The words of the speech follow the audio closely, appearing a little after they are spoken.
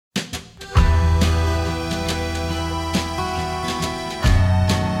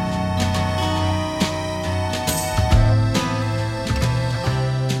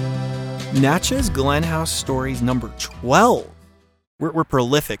Natchez Glen House Stories number 12. We're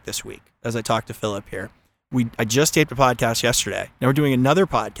prolific this week, as I talked to Philip here. I just taped a podcast yesterday. Now we're doing another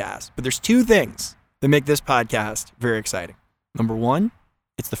podcast, but there's two things that make this podcast very exciting. Number one,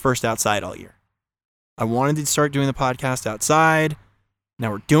 it's the first outside all year. I wanted to start doing the podcast outside. Now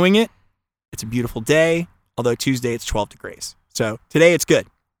we're doing it. It's a beautiful day, although Tuesday it's 12 degrees. So today it's good.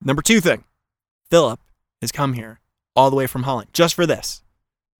 Number two thing, Philip has come here all the way from Holland just for this.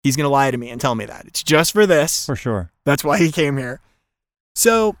 He's going to lie to me and tell me that. It's just for this. For sure. That's why he came here.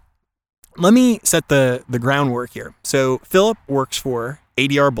 So let me set the groundwork here. So Philip works for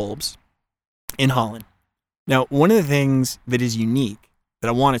ADR Bulbs in Holland. Now, one of the things that is unique that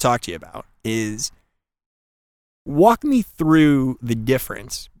I want to talk to you about is walk me through the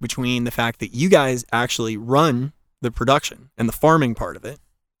difference between the fact that you guys actually run the production and the farming part of it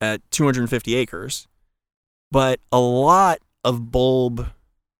at 250 acres, but a lot of bulb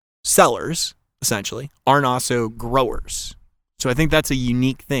sellers, essentially, aren't also growers. So I think that's a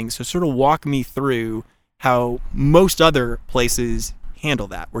unique thing. So sort of walk me through how most other places handle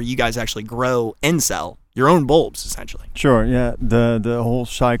that, where you guys actually grow and sell your own bulbs, essentially. Sure, yeah, the whole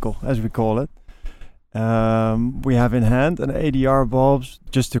cycle, as we call it. We have in hand an ADR Bulbs,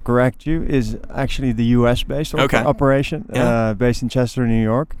 just to correct you, is actually the US-based operation, based in Chester, New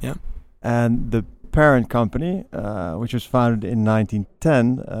York. Yeah. And the parent company, which was founded in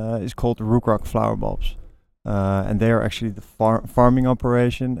 1910, is called Rookrock Flower Bulbs. And they are actually the farming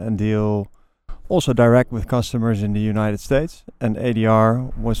operation and deal also direct with customers in the United States. And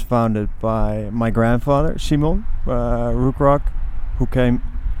ADR was founded by my grandfather, Simon Rookrock, who came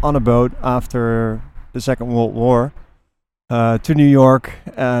on a boat after the Second World War to New York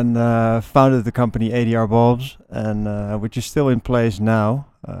and founded the company ADR Bulbs, and which is still in place now,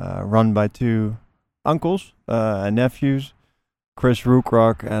 run by two uncles and nephews, Chris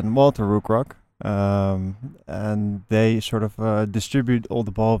Rookrock and Walter Rookrock. And they sort of distribute all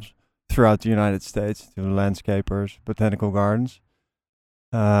the bulbs throughout the United States to landscapers, botanical gardens.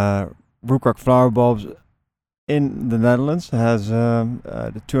 Rookrock Flower Bulbs in the Netherlands has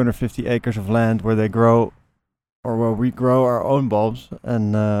the 250 acres of land where they grow, or where we grow our own bulbs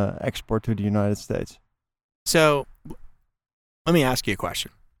and export to the United States. So let me ask you a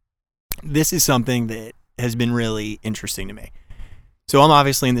question. This is something that has been really interesting to me. So I'm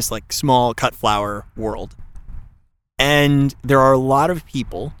obviously in this like small cut flower world, and there are a lot of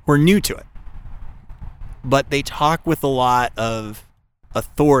people who are new to it, but they talk with a lot of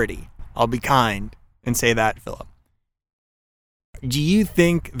authority. I'll be kind and say that, Philip. Do you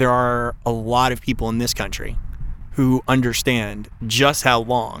think there are a lot of people in this country who understand just how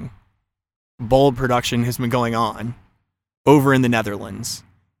long bulb production has been going on over in the Netherlands?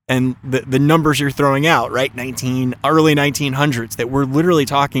 And the numbers you're throwing out, right? Early 1900s, that we're literally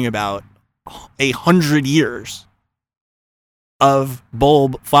talking about 100 years of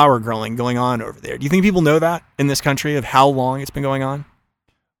bulb flower growing going on over there. Do you think people know that in this country, of how long it's been going on?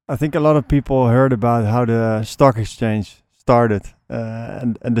 I think a lot of people heard about how the stock exchange started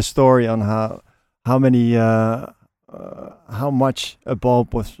and the story on how much a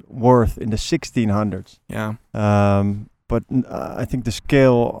bulb was worth in the 1600s. Yeah. But I think the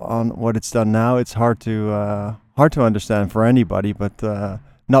scale on what it's done now, it's hard to understand for anybody, but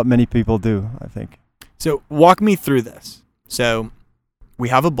not many people do, I think. So walk me through this. So we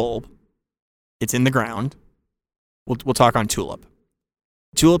have a bulb. It's in the ground. We'll talk on tulip.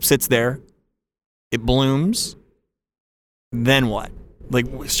 Tulip sits there. It blooms. Then what? Like,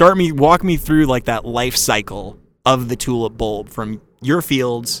 walk me through like that life cycle of the tulip bulb from your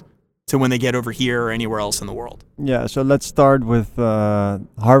fields to when they get over here or anywhere else in the world. Yeah, so let's start with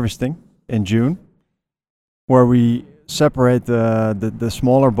harvesting in June, where we separate the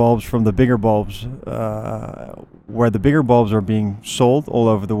smaller bulbs from the bigger bulbs, where the bigger bulbs are being sold all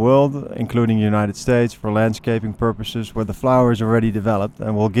over the world, including the United States, for landscaping purposes, where the flower is already developed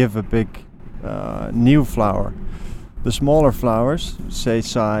and will give a big new flower. The smaller flowers, say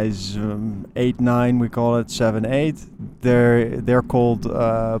size 8, 9, we call it 7, 8, they're called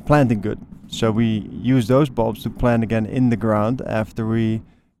planting good. So we use those bulbs to plant again in the ground after we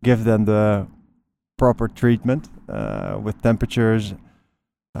give them the proper treatment with temperatures,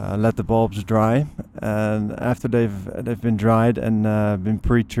 let the bulbs dry, and after they've been dried and been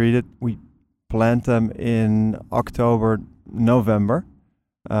pre-treated, we plant them in October, November.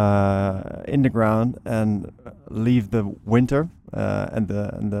 In the ground and leave the winter and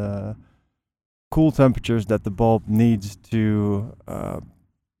the cool temperatures that the bulb needs to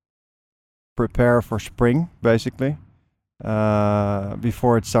prepare for spring, basically,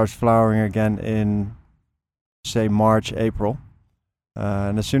 before it starts flowering again in, say, March, April.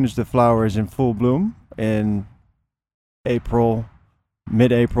 And as soon as the flower is in full bloom in April,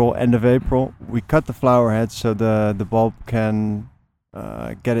 mid-April, end of April, we cut the flower head so the bulb can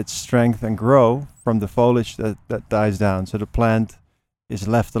get its strength and grow from the foliage that dies down. So the plant is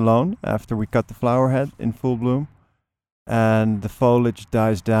left alone after we cut the flower head in full bloom, and the foliage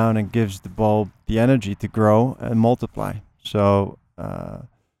dies down and gives the bulb the energy to grow and multiply. So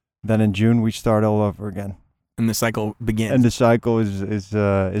then in June we start all over again. And the cycle begins. And the cycle is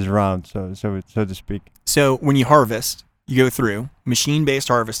round, so to speak. So when you harvest, you go through machine-based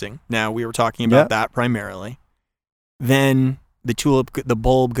harvesting. Now we were talking about that primarily. Then the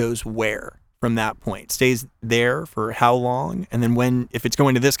bulb goes where from that point? Stays there for how long? And then if it's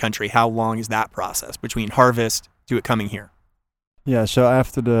going to this country, how long is that process between harvest to it coming here? Yeah, so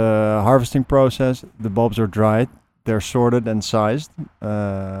after the harvesting process, the bulbs are dried. They're sorted and sized.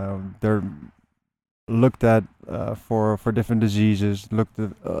 They're looked at for different diseases.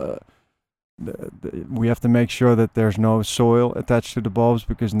 We have to make sure that there's no soil attached to the bulbs,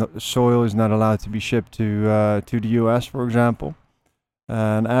 because soil is not allowed to be shipped to the US, for example.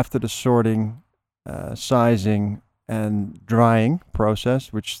 And after the sorting, sizing, and drying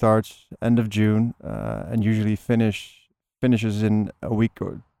process, which starts end of June and usually finishes in a week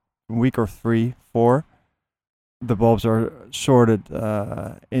or 3-4, the bulbs are sorted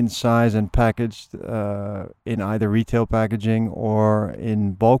in size and packaged in either retail packaging or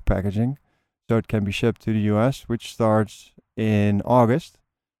in bulk packaging. So it can be shipped to the US, which starts in August.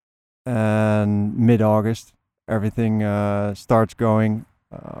 And mid-August, everything starts going,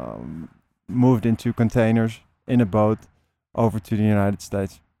 moved into containers in a boat over to the United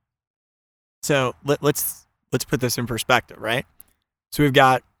States. So let's put this in perspective, right? So we've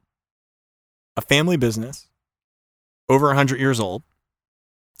got a family business, over 100 years old,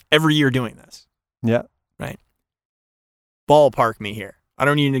 every year doing this. Yeah. Right? Ballpark me here. I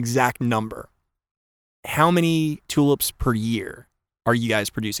don't need an exact number. How many tulips per year are you guys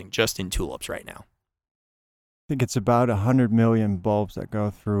producing just in tulips right now? I think it's about 100 million bulbs that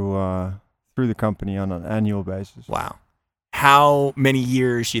go through the company on an annual basis. Wow. How many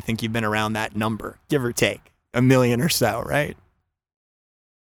years do you think you've been around that number, give or take? 1 million or so, right?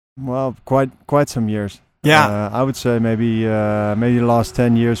 Well, quite some years. Yeah. I would say maybe the last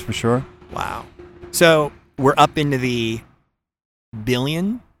 10 years for sure. Wow. So we're up into the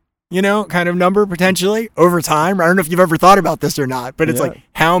billion, kind of number potentially over time. I don't know if you've ever thought about this or not, but it's like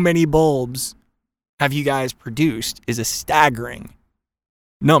how many bulbs have you guys produced is a staggering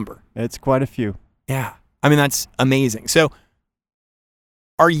number. It's quite a few. Yeah. I mean, that's amazing. So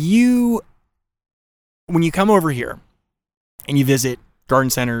when you come over here and you visit garden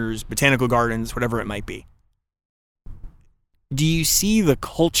centers, botanical gardens, whatever it might be, do you see the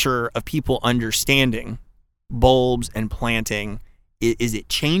culture of people understanding bulbs and planting? Is it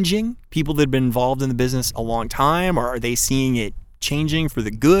changing? People that have been involved in the business a long time, or are they seeing it changing for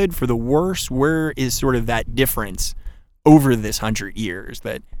the good, for the worse? Where is sort of that difference over this 100 years?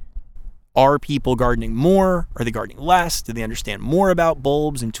 That are people gardening more? Are they gardening less? Do they understand more about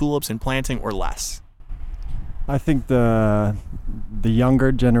bulbs and tulips and planting, or less? I think the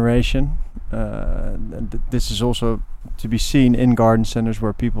younger generation, this is also to be seen in garden centers,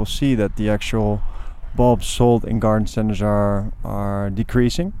 where people see that the actual bulbs sold in garden centers are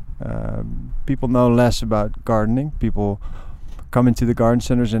decreasing. People know less about gardening. People come into the garden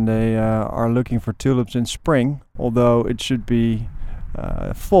centers and they are looking for tulips in spring, although it should be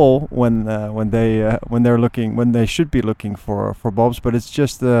fall when they should be looking for bulbs. But it's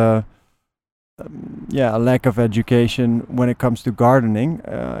just a lack of education when it comes to gardening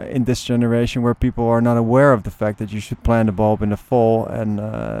in this generation, where people are not aware of the fact that you should plant a bulb in the fall and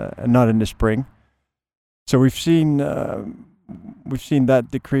not in the spring. So we've seen that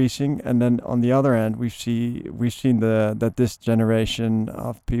decreasing, and then on the other end, we've seen that this generation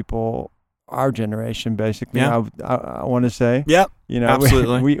of people, our generation basically, I want to say,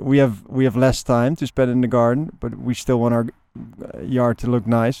 absolutely, we have less time to spend in the garden, but we still want our yard to look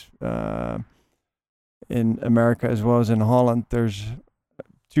nice. In America as well as in Holland, there's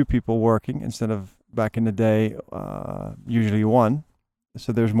 2 people working instead of back in the day usually 1.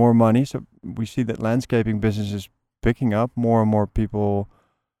 So there's more money. So we see that landscaping business is picking up. More and more people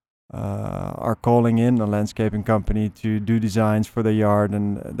are calling in a landscaping company to do designs for their yard,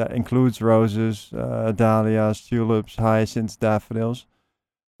 and that includes roses, dahlias, tulips, hyacinths, daffodils.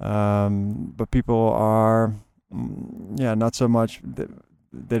 But people are, not so much.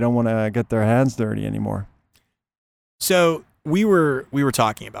 They don't want to get their hands dirty anymore. So we were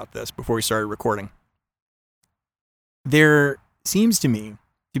talking about this before we started recording. There seems to me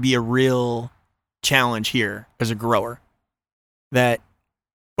to be a real challenge here as a grower, that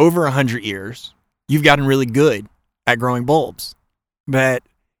over 100 years, you've gotten really good at growing bulbs. But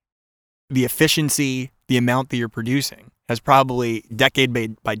the efficiency, the amount that you're producing has probably decade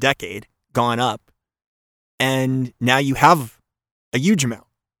by decade gone up. And now you have a huge amount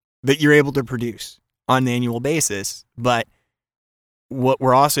that you're able to produce on an annual basis. But what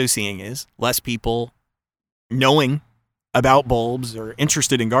we're also seeing is less people knowing about bulbs or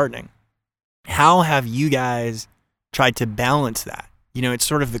interested in gardening. How have you guys tried to balance that? You know, it's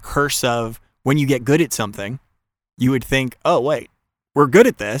sort of the curse of when you get good at something, you would think, oh, wait, we're good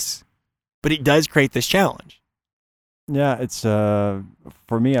at this, but it does create this challenge. Yeah, it's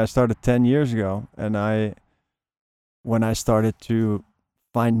for me, I started 10 years ago, and when I started to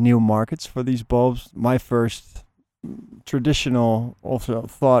find new markets for these bulbs, my first traditional also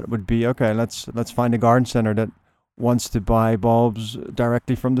thought would be, okay, let's find a garden center that wants to buy bulbs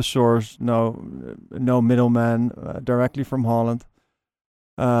directly from the source, no middleman, directly from Holland.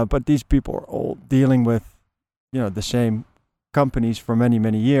 But these people are all dealing with, the same companies for many,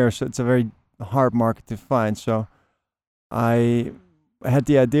 many years. So it's a very hard market to find. So I had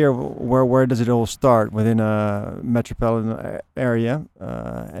the idea, where does it all start within a metropolitan area?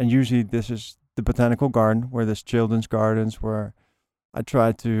 And usually this is the botanical garden, where there's children's gardens, where I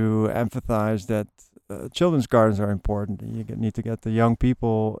try to emphasize that children's gardens are important. You need to get the young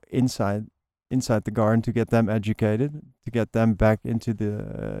people inside the garden to get them educated, to get them back into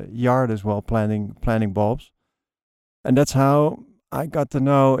the yard as well, planting bulbs. And that's how I got to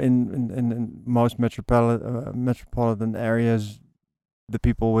know in most metropolitan areas, the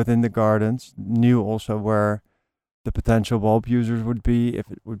people within the gardens knew also where the potential bulb users would be, if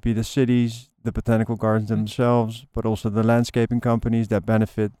it would be the cities, the botanical gardens themselves, but also the landscaping companies that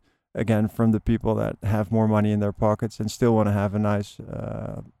benefit, again, from the people that have more money in their pockets and still want to have a nice,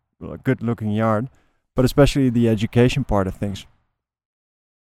 good-looking yard, but especially the education part of things.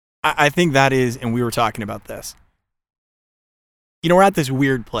 I think that is, and we were talking about this, we're at this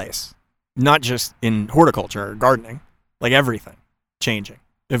weird place, not just in horticulture or gardening, like everything changing,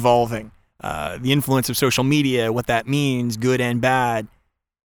 evolving, the influence of social media, what that means, good and bad.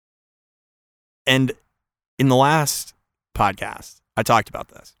 And in the last podcast, I talked about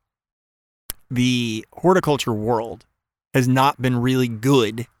this. The horticulture world has not been really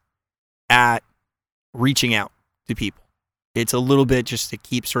good at reaching out to people. It's a little bit just to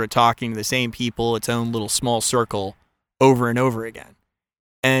keep sort of talking to the same people, its own little small circle over and over again.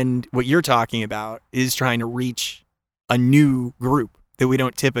 And what you're talking about is trying to reach a new group that we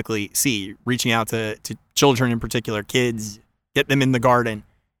don't typically see, reaching out to children in particular, kids, get them in the garden.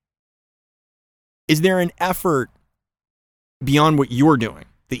 Is there an effort beyond what you're doing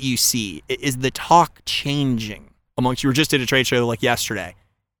that you see? Is the talk changing amongst, you were just at a trade show like yesterday.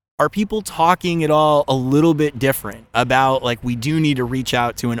 Are people talking at all a little bit different about, like, we do need to reach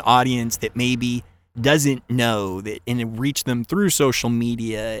out to an audience that maybe doesn't know that, and reach them through social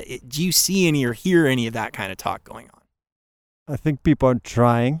media? Do you see any or hear any of that kind of talk going on? I think people are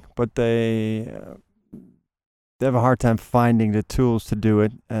trying, but they have a hard time finding the tools to do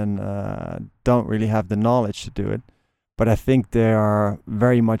it, and don't really have the knowledge to do it. But I think they are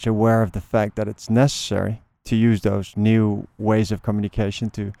very much aware of the fact that it's necessary to use those new ways of communication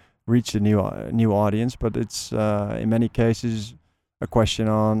to reach a new audience. But it's in many cases a question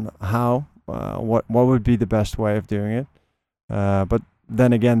on how, what would be the best way of doing it. But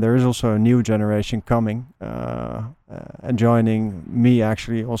then again, there is also a new generation coming and joining me,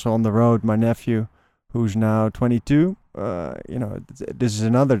 actually, also on the road. My nephew, who's now 22, this is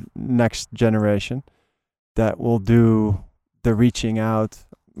another next generation that will do the reaching out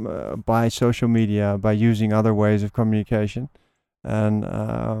by social media, by using other ways of communication.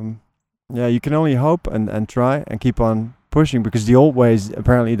 And you can only hope and try and keep on pushing, because the old ways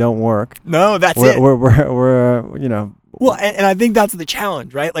apparently don't work. No, that's it. We're Well, and I think that's the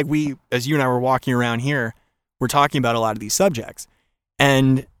challenge, right? Like, as you and I were walking around here, we're talking about a lot of these subjects.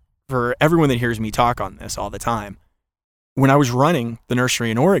 And for everyone that hears me talk on this all the time, when I was running the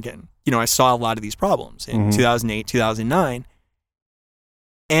nursery in Oregon, I saw a lot of these problems in 2008, 2009.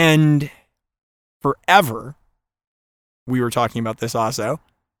 And forever, we were talking about this also,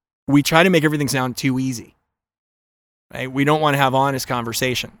 we try to make everything sound too easy. Right? We don't want to have honest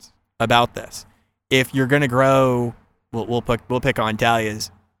conversations about this. If you're going to grow, we'll pick on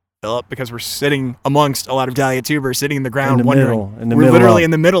dahlias, Philip, because we're sitting amongst a lot of dahlia tubers, sitting in the ground, we're literally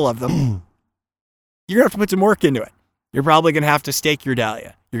in the middle of them. You're going to have to put some work into it. You're probably going to have to stake your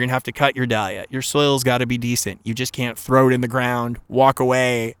dahlia. You're going to have to cut your dahlia. Your soil's got to be decent. You just can't throw it in the ground, walk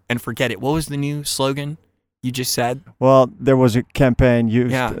away, and forget it. What was the new slogan you just said? Well, there was a campaign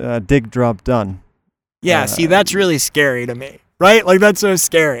used, dig, drop, done. Yeah, see, that's really scary to me. right? Like, that's so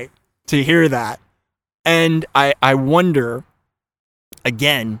scary to hear that. And I wonder,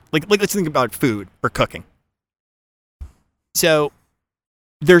 again, like let's think about food or cooking. So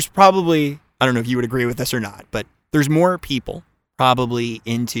there's probably, I don't know if you would agree with this or not, but there's more people probably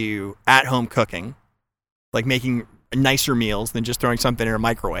into at-home cooking, like making nicer meals than just throwing something in a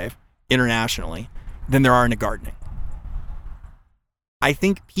microwave internationally, than there are into gardening. I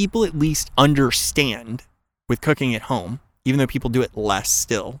think people at least understand with cooking at home, even though people do it less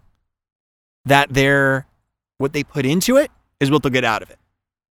still, that what they put into it is what they'll get out of it.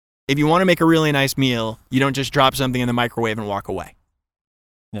 If you want to make a really nice meal, you don't just drop something in the microwave and walk away.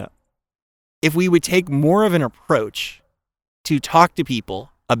 Yeah. If we would take more of an approach to talk to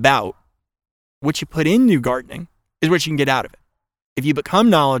people about what you put into gardening is what you can get out of it. If you become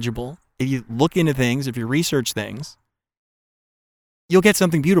knowledgeable, if you look into things, if you research things, you'll get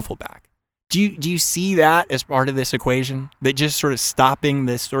something beautiful back. Do you see that as part of this equation? That just sort of stopping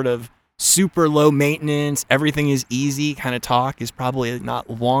this sort of super low maintenance, everything is easy kind of talk is probably not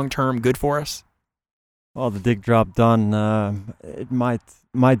long-term good for us? Well, the dig drop done, it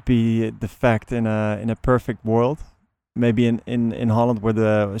might be the fact in a perfect world. Maybe in Holland where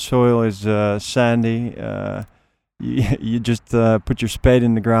the soil is sandy, you just put your spade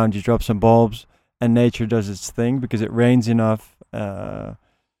in the ground, you drop some bulbs, and nature does its thing because it rains enough.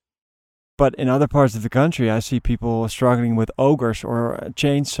 But in other parts of the country, I see people struggling with augers or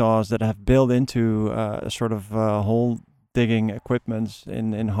chainsaws that have built into sort of hole digging equipments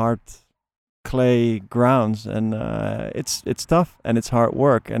in hard clay grounds, and it's tough and it's hard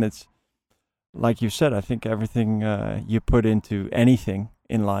work, and it's like you said. I think everything you put into anything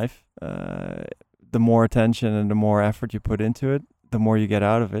in life, the more attention and the more effort you put into it, the more you get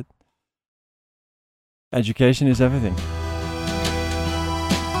out of it. Education is everything.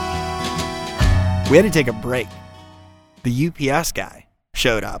 We had to take a break. The UPS guy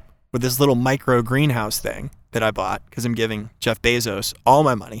showed up with this little micro greenhouse thing that I bought because I'm giving Jeff Bezos all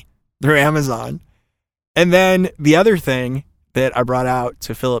my money through Amazon. And then the other thing that I brought out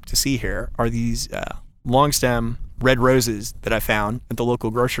to Philip to see here are these long stem red roses that I found at the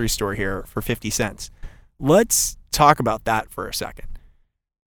local grocery store here for 50 cents. Let's talk about that for a second.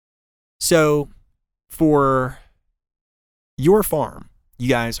 So for your farm, you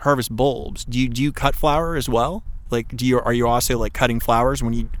guys harvest bulbs. Do you cut flower as well? Like, are you also like cutting flowers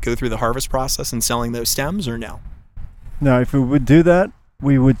when you go through the harvest process and selling those stems, or no? No, if we would do that,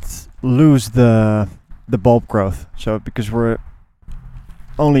 we would lose the bulb growth. So because we're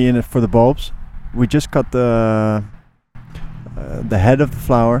only in it for the bulbs, we just cut the head of the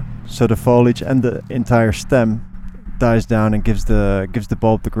flower, so the foliage and the entire stem dies down and gives the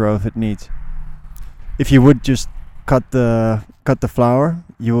bulb the growth it needs. If you would just cut the flower,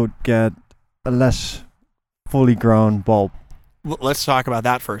 you would get a less fully grown bulb. Let's talk about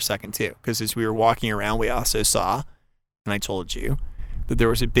that for a second too, because as we were walking around, we also saw, and I told you, that there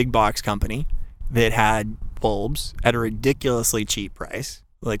was a big box company that had bulbs at a ridiculously cheap price,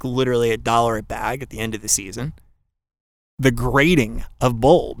 like literally $1 a bag at the end of the season. The grading of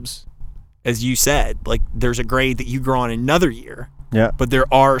bulbs, as you said, like there's a grade that you grow on another year. Yeah. But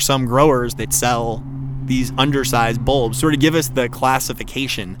there are some growers that sell these undersized bulbs. Sort of give us the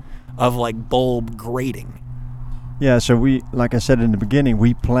classification of like bulb grading. Yeah, so we, like I said in the beginning,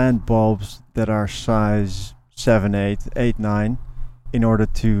 we plant bulbs that are size 7, 8, 9 in order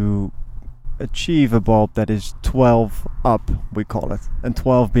to achieve a bulb that is 12 up, we call it, and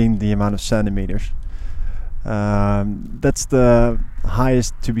 12 being the amount of centimeters. That's the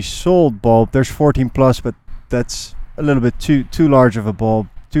highest to be sold bulb. There's 14 plus, but that's a little bit too large of a bulb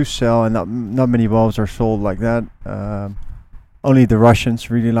to sell, and not many bulbs are sold like that. Only the Russians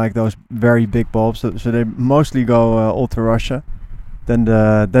really like those very big bulbs, so they mostly go Ultra Russia. Then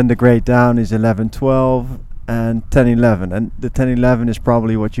the grade down is 11, 12, and 10, 11, and the 10, 11 is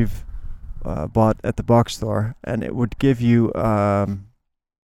probably what you've bought at the box store, and it would give you a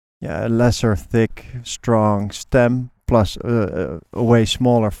lesser thick, strong stem plus a way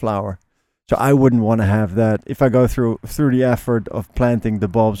smaller flower. So I wouldn't want to have that. If I go through the effort of planting the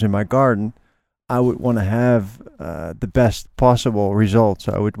bulbs in my garden, I would want to have the best possible results.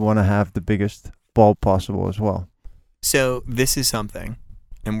 I would want to have the biggest bulb possible as well. So this is something,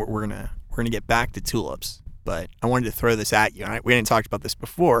 and we're gonna get back to tulips, but I wanted to throw this at you. We hadn't talked about this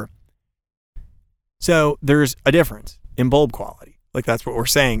before. So there's a difference in bulb quality. Like that's what we're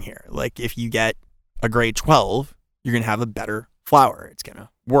saying here. Like if you get a grade 12, you're gonna have a better flower. It's gonna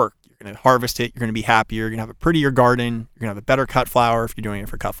work. You're gonna harvest it. You're gonna be happier. You're gonna have a prettier garden. You're gonna have a better cut flower if you're doing it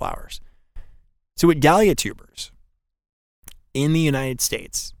for cut flowers. So with dahlia tubers in the United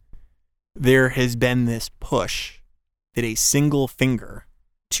States, there has been this push that a single finger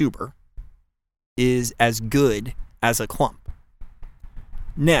tuber is as good as a clump.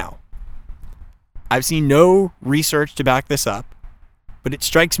 Now, I've seen no research to back this up, but it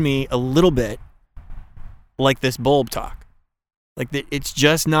strikes me a little bit like this bulb talk. Like it's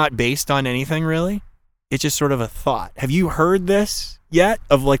just not based on anything really. It's just sort of a thought. Have you heard this yet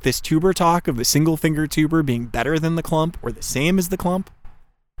of like this tuber talk of the single finger tuber being better than the clump or the same as the clump?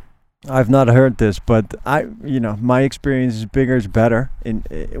 I've not heard this, but my experience is bigger is better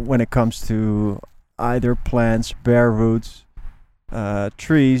when it comes to either plants, bare roots,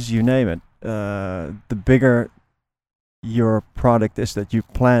 trees, you name it. The bigger your product is that you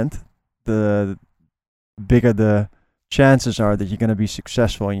plant, the bigger the chances are that you're going to be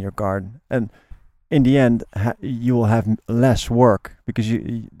successful in your garden. And in the end, you will have less work because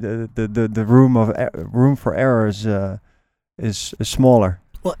the room for error is smaller.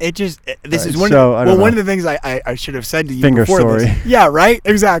 Well, this is one of the things I should have said to you Finger before story. this. Yeah, right?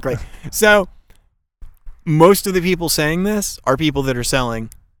 Exactly. So most of the people saying this are people that are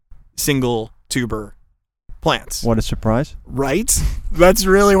selling single tuber plants. What a surprise. Right? That's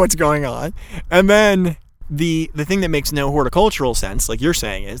really what's going on. And then the thing that makes no horticultural sense, like you're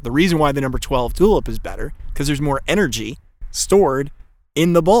saying, is the reason why the number 12 tulip is better because there's more energy stored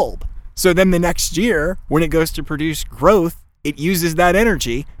in the bulb. So then the next year, when it goes to produce growth, it uses that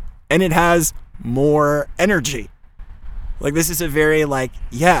energy and it has more energy. Like this is a very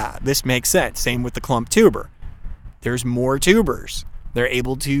this makes sense. Same with the clump tuber. There's more tubers. They're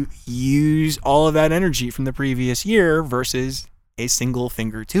able to use all of that energy from the previous year versus a single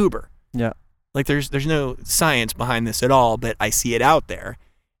finger tuber. Yeah. Like there's no science behind this at all, but I see it out there.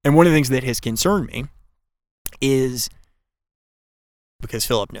 And one of the things that has concerned me is, because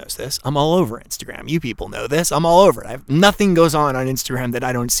Philip knows this, I'm all over Instagram. You people know this. I'm all over it. Nothing goes on Instagram that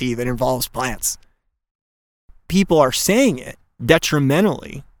I don't see that involves plants. People are saying it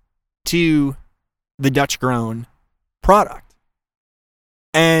detrimentally to the Dutch-grown product.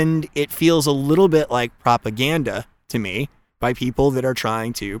 And it feels a little bit like propaganda to me by people that are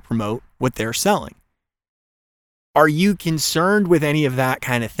trying to promote what they're selling. Are you concerned with any of that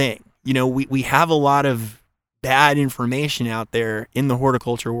kind of thing? We have a lot of bad information out there in the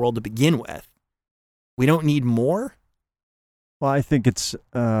horticulture world to begin with. We don't need more? Well, I think it's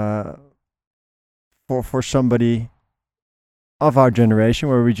for somebody of our generation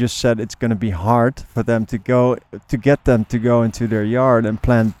where we just said it's going to be hard for them to get them to go into their yard and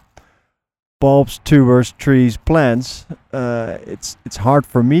plant bulbs, tubers, trees, plants. It's hard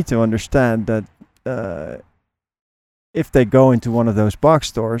for me to understand that if they go into one of those box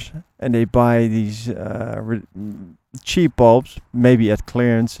stores and they buy these cheap bulbs, maybe at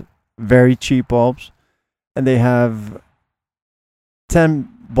clearance, very cheap bulbs, and they have 10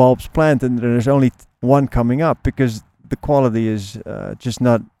 bulbs planted and there's only one coming up because the quality is just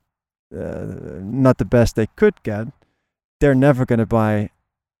not the best they could get, they're never going to buy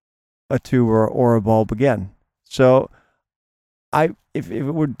a tuber or a bulb again. So if it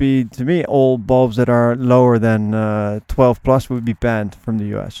would be, to me, all bulbs that are lower than 12 plus would be banned from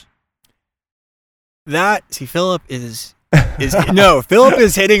the US. Philip is no, Philip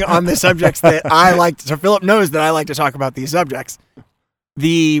is hitting on the subjects that I like. So Philip knows that I like to talk about these subjects.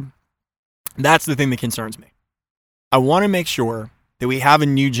 That's the thing that concerns me. I want to make sure that we have a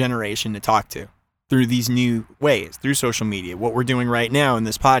new generation to talk to through these new ways, through social media, what we're doing right now in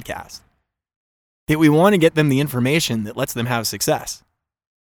this podcast, that we want to get them the information that lets them have success.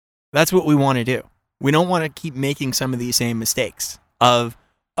 That's what we want to do. We don't want to keep making some of these same mistakes of,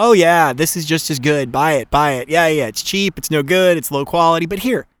 oh yeah, this is just as good. Buy it. Yeah, it's cheap. It's no good. It's low quality. But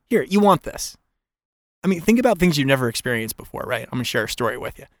here, you want this. I mean, think about things you've never experienced before, right? I'm going to share a story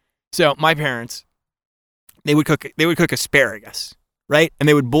with you. So my parents, they would cook asparagus, right? And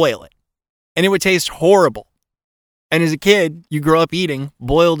they would boil it. And it would taste horrible. And as a kid, you grow up eating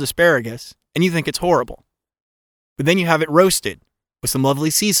boiled asparagus and you think it's horrible. But then you have it roasted with some lovely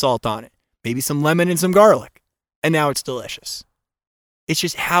sea salt on it, maybe some lemon and some garlic. And now it's delicious. It's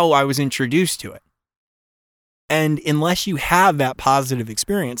just how I was introduced to it. And unless you have that positive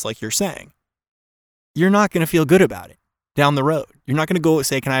experience, like you're saying, you're not going to feel good about it down the road. You're not going to go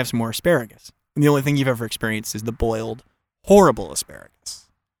say, can I have some more asparagus? And the only thing you've ever experienced is the boiled, horrible asparagus.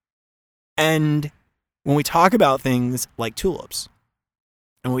 And when we talk about things like tulips,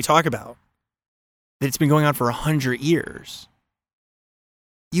 and we talk about that it's been going on for 100 years,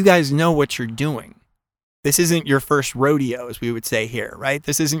 you guys know what you're doing. This isn't your first rodeo, as we would say here, right?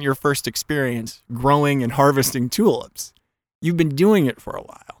 This isn't your first experience growing and harvesting tulips. You've been doing it for a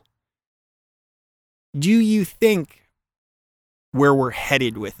while. Do you think where we're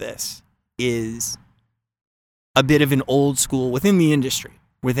headed with this is a bit of an old school within the industry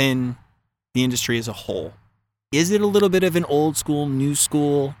as a whole. Is it a little bit of an old school, new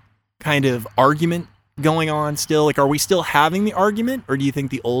school kind of argument going on still? Like, are we still having the argument, or do you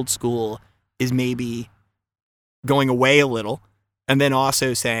think the old school is maybe going away a little, and then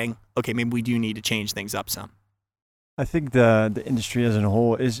also saying, okay, maybe we do need to change things up some? I think the industry as a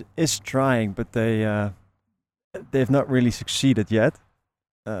whole is trying, but they've not really succeeded yet.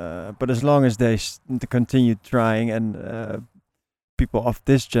 But as long as they continue trying, and people of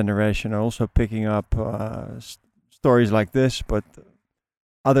this generation are also picking up stories like this, but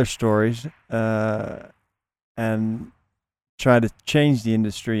other stories, and try to change the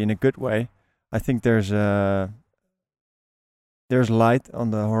industry in a good way, I think there's light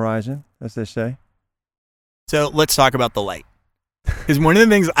on the horizon, as they say. So let's talk about the light. Because one of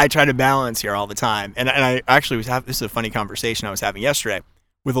the things I try to balance here all the time, and I actually this is a funny conversation I was having yesterday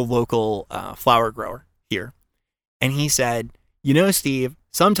with a local flower grower here. And he said, Steve,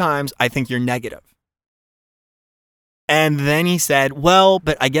 sometimes I think you're negative. And then he said, well,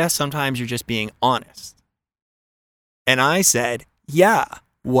 but I guess sometimes you're just being honest. And I said, yeah,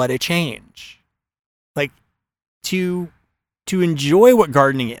 what a change. Like, to enjoy what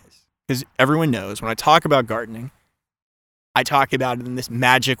gardening is, because everyone knows when I talk about gardening, I talk about it in this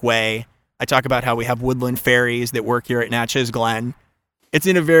magic way. I talk about how we have woodland fairies that work here at Natchez Glen. It's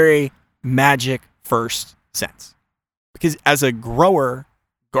in a very magic first sense. Because as a grower,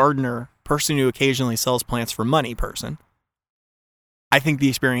 gardener, person who occasionally sells plants for money person, I think the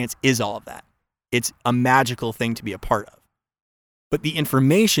experience is all of that. It's a magical thing to be a part of. But the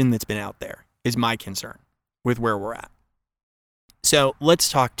information that's been out there is my concern with where we're at. So let's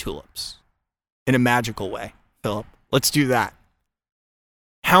talk tulips in a magical way, Philip. Let's do that.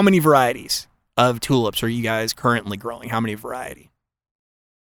 How many varieties of tulips are you guys currently growing? How many variety?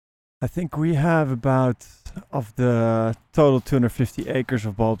 I think we have about, of the total 250 acres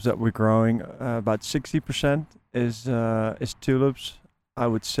of bulbs that we're growing, about 60% is tulips. I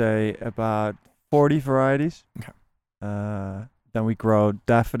would say about 40 varieties. Okay. Then we grow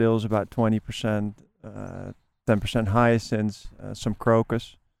daffodils about 20%, 10% hyacinths, some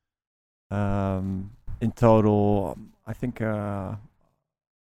crocus. In total, I think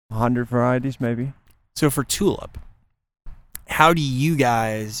 100 varieties maybe. So for tulip, how do you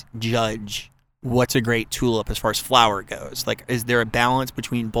guys judge what's a great tulip as far as flower goes? Like, is there a balance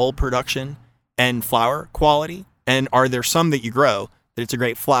between bulb production and flower quality? And are there some that you grow that it's a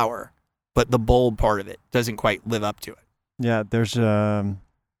great flower, but the bulb part of it doesn't quite live up to it? Yeah, there's when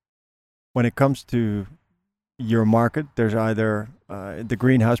it comes to your market, there's either the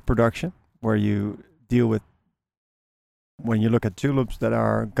greenhouse production, where you deal with, when you look at tulips that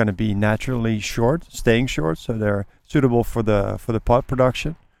are going to be naturally short, staying short, so they're suitable for the pot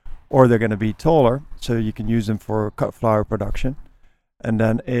production, or they're going to be taller, so you can use them for cut flower production. And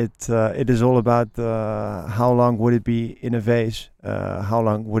then it is all about how long would it be in a vase, how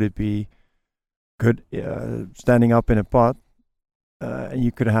long would it be good standing up in a pot, and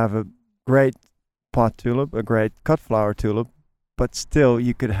you could have a great pot tulip, a great cut flower tulip, but still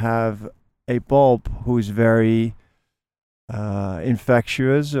you could have a bulb who's very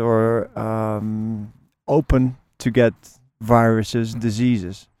infectious or open to get viruses,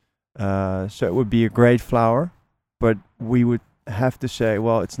 diseases. So it would be a great flower, but we would have to say,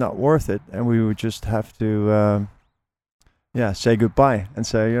 well, it's not worth it, and we would just have to say goodbye and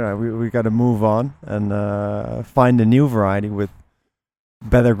say, we got to move on and find a new variety with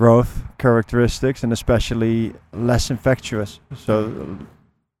better growth characteristics and especially less infectious. So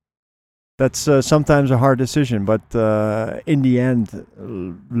that's sometimes a hard decision, but in the end,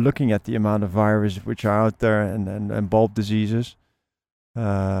 looking at the amount of viruses which are out there and bulb diseases,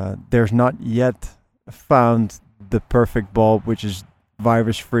 there's not yet found the perfect bulb which is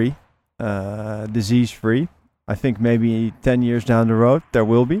virus-free, disease-free. I think maybe 10 years down the road there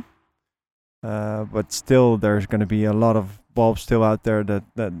will be, but still there's going to be a lot of bulbs still out there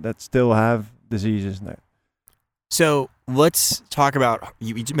that still have diseases in there. So let's talk about,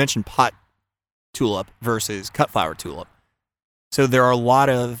 you mentioned pot tulip versus cut flower tulip. So there are a lot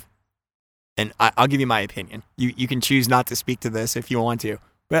of, and I'll give you my opinion. You can choose not to speak to this if you want to,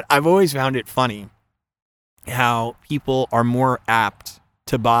 but I've always found it funny how people are more apt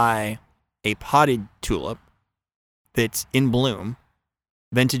to buy a potted tulip that's in bloom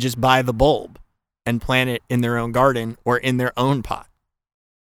than to just buy the bulb and plant it in their own garden or in their own pot.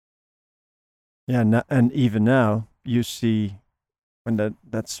 Yeah, and even now you see, and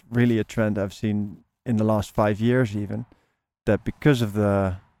that's really a trend I've seen in the last 5 years even, that because of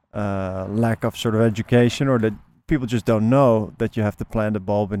the lack of sort of education, or that people just don't know that you have to plant a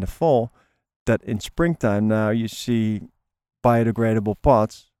bulb in the fall, that in springtime now you see biodegradable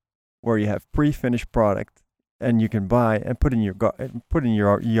pots where you have pre-finished product and you can buy and put in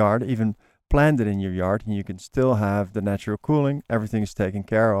your yard, even plant it in your yard, and you can still have the natural cooling. Everything is taken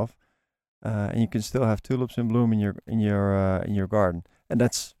care of, and you can still have tulips in bloom in your garden. And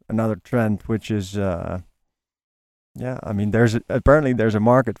that's another trend, which is I mean, apparently there's a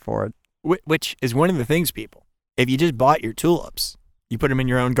market for it. Which is one of the things, people. If you just bought your tulips, you put them in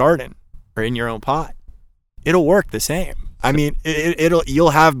your own garden or in your own pot, it'll work the same. I mean,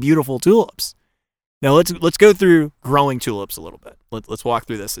 you'll have beautiful tulips. Now let's go through growing tulips a little bit. Let's walk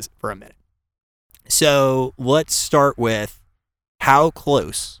through this for a minute. So let's start with, how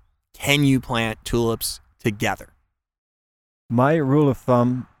close can you plant tulips together? My rule of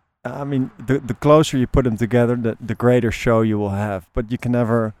thumb, I mean, the closer you put them together, the greater show you will have. But you can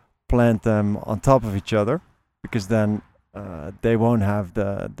never plant them on top of each other, because then they won't have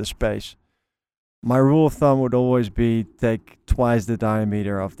the space. My rule of thumb would always be take twice the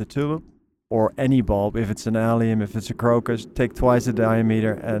diameter of the tulip, or any bulb. If it's an allium, if it's a crocus, take twice the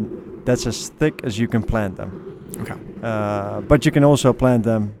diameter, and that's as thick as you can plant them. Okay. But you can also plant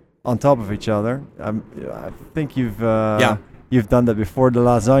them on top of each other. I think you've done that before. The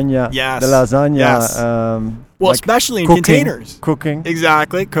lasagna. Yes. The lasagna. Yes. Well, like especially in cooking, containers. Cooking.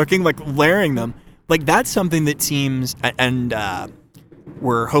 Exactly. Cooking, like layering them. Like, that's something that seems, and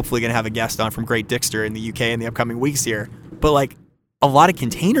we're hopefully going to have a guest on from Great Dixter in the UK in the upcoming weeks here. But like, a lot of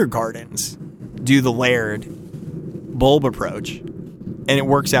container gardens do the layered bulb approach, and it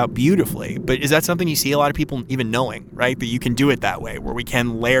works out beautifully. But is that something you see a lot of people even knowing, right? That you can do it that way, where we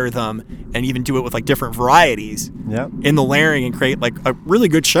can layer them and even do it with like different varieties in the layering and create like a really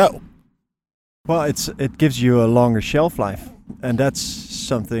good show. Well, it gives you a longer shelf life, and that's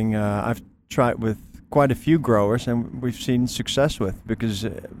something I've tried with quite a few growers, and we've seen success with. Because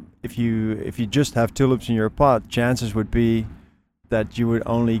if you just have tulips in your pot, chances would be that you would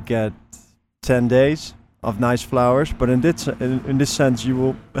only get 10 days of nice flowers. But in this sense, you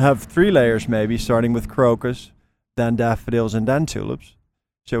will have 3 layers, maybe starting with crocus, then daffodils, and then tulips.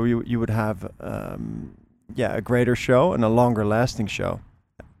 So you would have a greater show and a longer lasting show.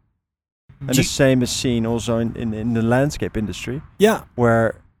 And the same is seen also in the landscape industry. Yeah.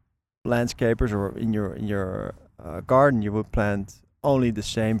 Where landscapers, or in your garden, you would plant only the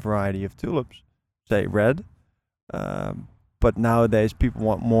same variety of tulips, say red. But nowadays people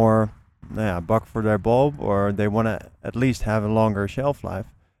want more buck for their bulb, or they want to at least have a longer shelf life,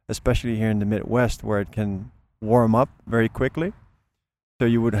 especially here in the Midwest, where it can warm up very quickly. So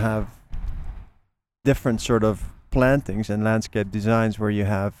you would have different sort of plantings and landscape designs where you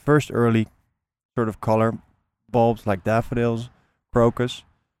have first early sort of color bulbs like daffodils, crocus,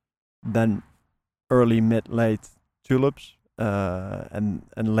 then early, mid, late tulips, and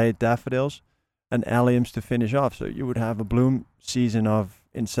late daffodils, and alliums to finish off. So you would have a bloom season of,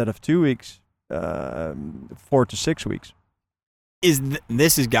 instead of 2 weeks, 4 to 6 weeks.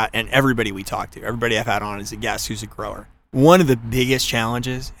 This has got, and everybody we talk to, everybody I've had on as a guest who's a grower, one of the biggest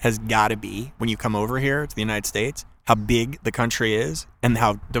challenges has got to be, when you come over here to the United States, how big the country is and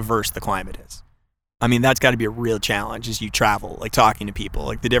how diverse the climate is. I mean, that's got to be a real challenge as you travel, like talking to people.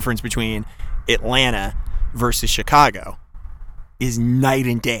 Like, the difference between Atlanta versus Chicago is night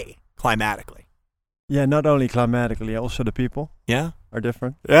and day climatically. Yeah, not only climatically, also the people. Yeah. Are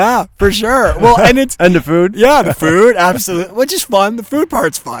different. Yeah, for sure. Well, and it's and the food. Yeah, the food, absolutely, which is fun. The food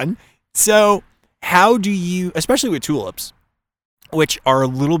part's fun. So, how do you, especially with tulips, which are a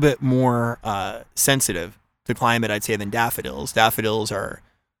little bit more sensitive to climate, I'd say, than daffodils. Daffodils are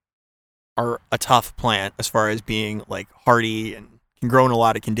a tough plant as far as being like hardy and can grow in a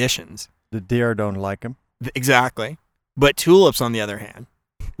lot of conditions. The deer don't like them. Exactly. But tulips, on the other hand,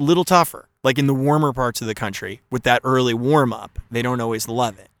 a little tougher. Like in the warmer parts of the country, with that early warm up, they don't always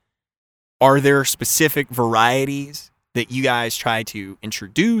love it. Are there specific varieties that you guys try to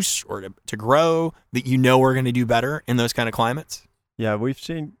introduce or to grow that you know are going to do better in those kind of climates? Yeah, we've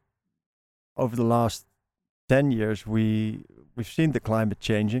seen over the last 10 years, we've seen the climate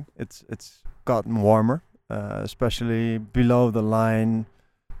changing. It's gotten warmer, especially below the line,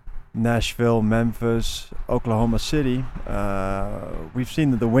 Nashville, Memphis, Oklahoma City. We've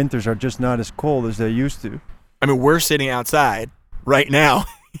seen that the winters are just not as cold as they used to. I mean, we're sitting outside right now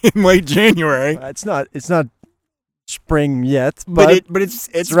in late January. It's not spring yet, but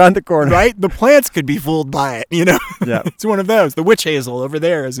it's around the corner, right? The plants could be fooled by it, you know. Yeah, it's one of those. The witch hazel over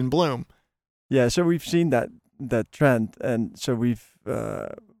there is in bloom. Yeah, so we've seen that trend, and so we've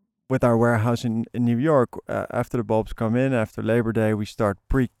with our warehouse in New York, after the bulbs come in after Labor Day, we start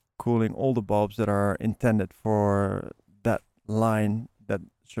pre-cooling all the bulbs that are intended for that line, that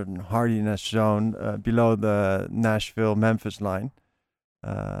certain hardiness zone below the Nashville-Memphis line,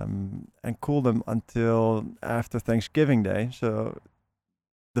 and cool them until after Thanksgiving Day. So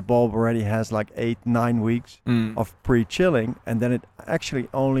the bulb already has like 8-9 weeks of pre-chilling, and then it actually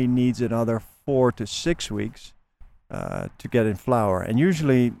only needs another 4 to 6 weeks to get in flower. And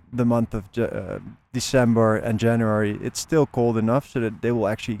usually the month of December and January, it's still cold enough so that they will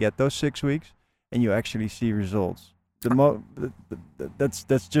actually get those 6 weeks, and you actually see results.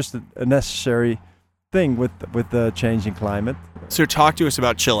 That's just a necessary thing with the changing climate. So talk to us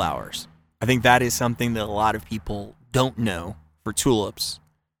about chill hours. I think that is something that a lot of people don't know for tulips,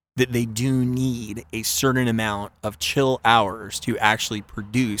 that they do need a certain amount of chill hours to actually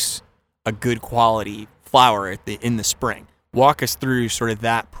produce a good quality flower in the spring. Walk us through sort of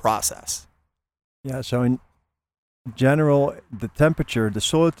that process. Yeah, so in general, the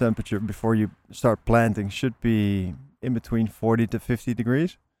soil temperature before you start planting should be in between 40 to 50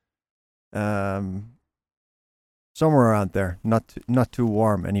 degrees. Somewhere around there, not too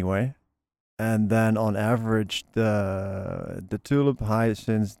warm anyway. And then on average, the tulip,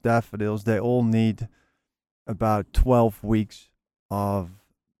 hyacinths, daffodils, they all need about 12 weeks of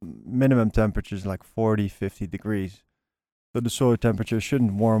minimum temperatures like 40, 50 degrees. So the soil temperature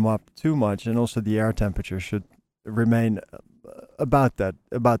shouldn't warm up too much, and also the air temperature should remain about that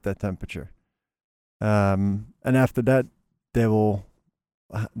temperature. And after that, they will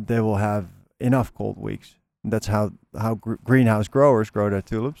have enough cold weeks. That's how greenhouse growers grow their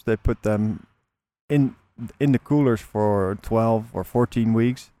tulips. They put them in the coolers for 12 or 14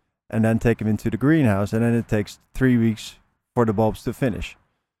 weeks, and then take them into the greenhouse, and then it takes 3 weeks for the bulbs to finish.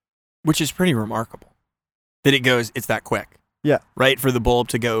 Which is pretty remarkable that it's that quick. Yeah. Right? For the bulb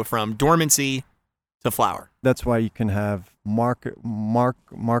to go from dormancy to flower. That's why you can have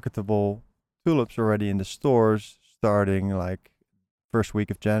marketable tulips already in the stores starting like first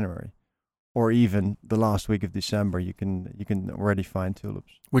week of January, or even the last week of December. You can already find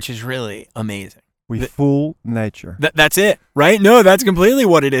tulips, which is really amazing. We fool nature. That's it, right? No, that's completely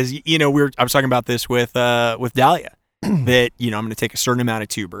what it is. You know, I was talking about this with Dahlia, that, you know, I'm going to take a certain amount of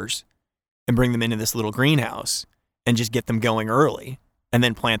tubers and bring them into this little greenhouse and just get them going early and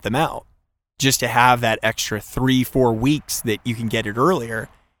then plant them out, just to have that extra 3-4 weeks that you can get it earlier.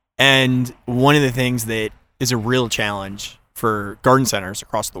 And one of the things that is a real challenge for garden centers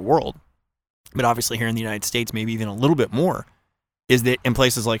across the world, but obviously here in the United States, maybe even a little bit more, is that in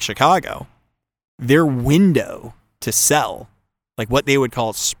places like Chicago, their window to sell, like what they would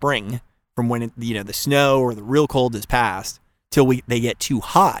call spring, from when the snow or the real cold is passed till they get too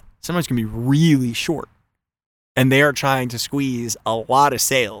hot, sometimes can be really short. And they are trying to squeeze a lot of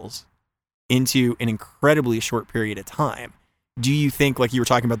sales into an incredibly short period of time. Do you think, like you were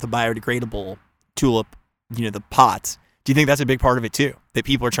talking about the biodegradable tulip, the pots, do you think that's a big part of it too? That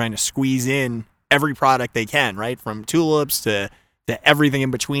people are trying to squeeze in every product they can, right? From tulips to everything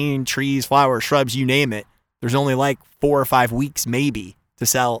in between, trees, flowers, shrubs, you name it. There's only like 4 or 5 weeks maybe to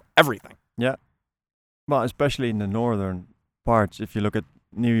sell everything. Yeah. Well, especially in the northern parts, if you look at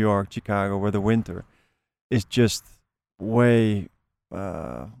New York, Chicago, where the winter is just way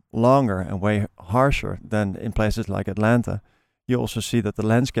longer and way harsher than in places like Atlanta, you also see that the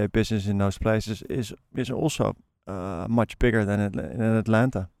landscape business in those places is also much bigger than in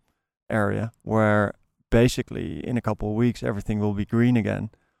Atlanta area, where basically in a couple of weeks everything will be green again.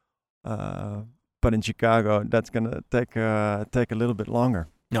 But in Chicago, that's gonna take a little bit longer.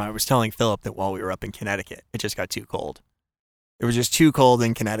 No, I was telling Philip that while we were up in Connecticut, it just got too cold. It was just too cold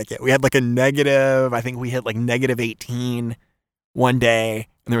in Connecticut. We had like I think we hit like -18 one day,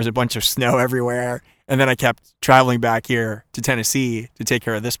 and there was a bunch of snow everywhere. And then I kept traveling back here to Tennessee to take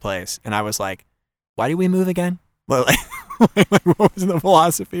care of this place. And I was like, why did we move again? Like, what was the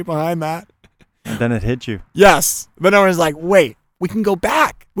philosophy behind that? And then it hit you. Yes. But I was like, wait, we can go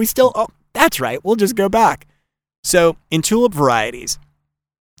back. That's right. We'll just go back. So in tulip varieties,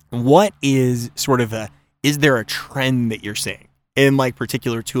 what is is there a trend that you're seeing in like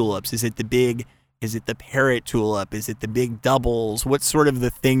particular tulips? Is it the parrot tulip? Is it the big doubles? What's sort of the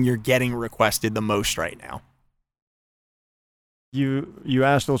thing you're getting requested the most right now? You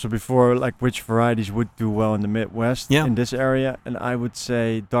asked also before, like, which varieties would do well in the Midwest, in this area, and I would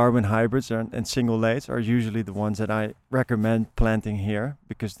say Darwin hybrids and single lates are usually the ones that I recommend planting here,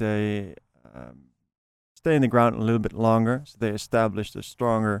 because they stay in the ground a little bit longer, so they establish a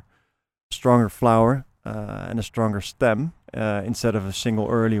stronger flower and a stronger stem instead of a single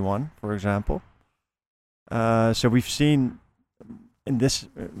early one, for example. So we've seen in this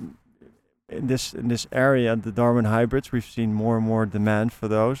area, the Darwin hybrids, we've seen more and more demand for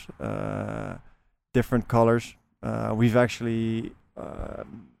those different colors. We've actually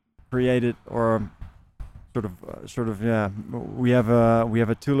created or we have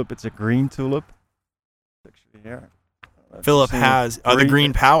a tulip. It's a green tulip. It's actually here. Philip has the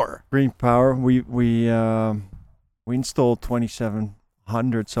green power. Green power. We installed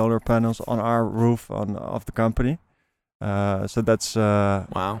 2,700 solar panels on our roof of the company. So that's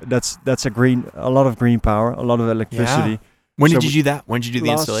wow. That's a lot of green power, a lot of electricity. Yeah. When did you do that? When did you do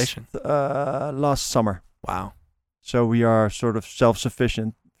the installation? Last summer. Wow. So we are sort of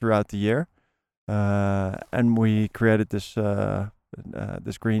self-sufficient throughout the year, and we created this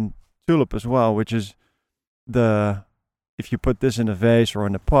this green tulip as well, which is if you put this in a vase or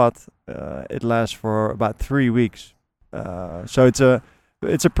in a pot, it lasts for about 3 weeks. So it's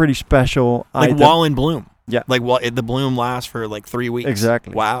a pretty special like item. while in bloom. Yeah. Like the bloom lasts for like 3 weeks.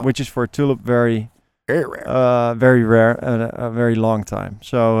 Exactly. Wow. Which is for a tulip very rare. Very rare and a very long time.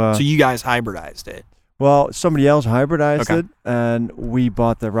 So you guys hybridized it. Well, somebody else hybridized it, and we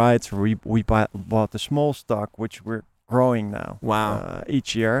bought the rights. We bought the small stock, which we're growing now. Wow.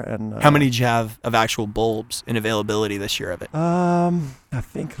 Each year. And how many did you have of actual bulbs in availability this year of it? I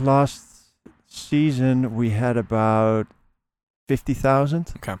think last season we had about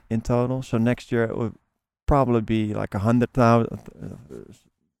 50,000 in total. So next year it will probably be like 100,000,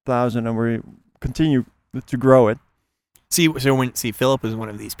 and we continue to grow it. Philip is one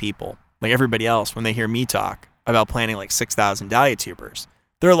of these people, like everybody else, when they hear me talk about planting like 6,000 dahlia tubers,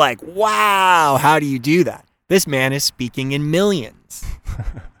 they're like, wow, how do you do that? This man is speaking in millions.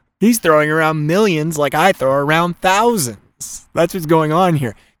 He's throwing around millions like I throw around thousands. That's what's going on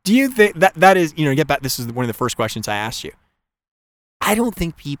here. Do you think that is, get back, this is one of the first questions I asked you. I don't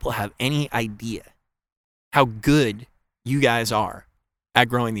think people have any idea how good you guys are at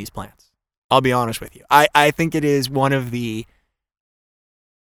growing these plants. I'll be honest with you. I think it is one of the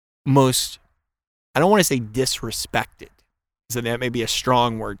most, I don't want to say disrespected, so that may be a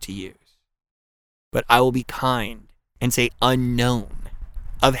strong word to use, but I will be kind and say unknown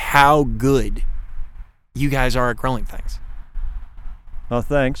of how good you guys are at growing things. Well,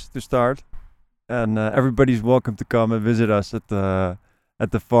 thanks to start. And everybody's welcome to come and visit us at the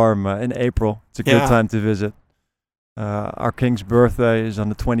farm in April. It's a good time to visit. Our king's birthday is on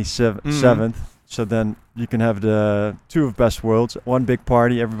the 27th, so then you can have the two of best worlds, one big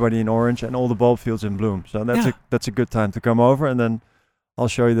party, everybody in orange, and all the bulb fields in bloom. So that's a good time to come over, and then I'll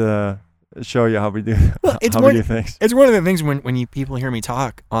show you how we do do things. It's one of the things when people hear me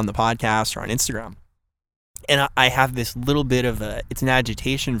talk on the podcast or on Instagram, and I have this little bit of it's an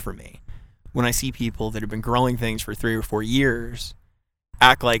agitation for me when I see people that have been growing things for 3 or 4 years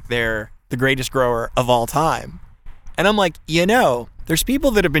act like they're the greatest grower of all time. And I'm like, there's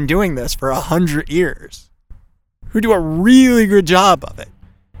people that have been doing this for 100 years who do a really good job of it.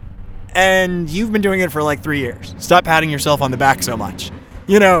 And you've been doing it for like 3 years. Stop patting yourself on the back so much.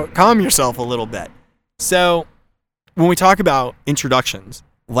 Calm yourself a little bit. So when we talk about introductions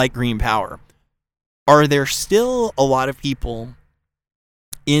like Green Power, are there still a lot of people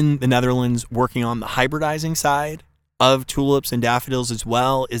in the Netherlands working on the hybridizing side of tulips and daffodils as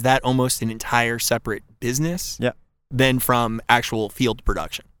well? Is that almost an entire separate business? Yeah. Than from actual field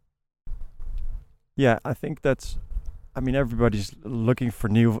production? Yeah, I think everybody's looking for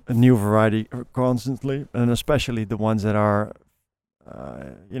new variety constantly, and especially the ones that are,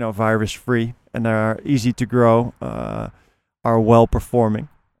 virus free and are easy to grow, are well performing.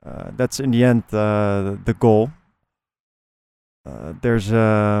 That's in the end the goal. There's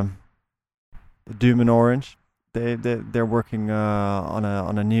Doom and Orange. They're working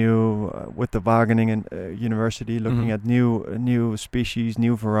on a new with the Wageningen University, looking at new species,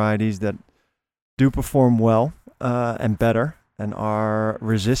 new varieties that do perform well and better and are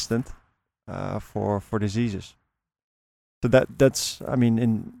resistant for diseases. So that's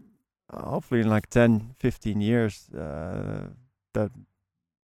in hopefully in like 10, 15 years that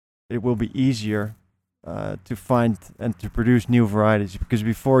it will be easier to find and to produce new varieties, because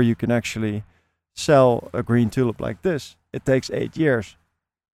before you can actually sell a green tulip like this, it takes 8 years.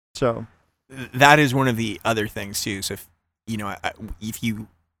 So that is one of the other things too. So if you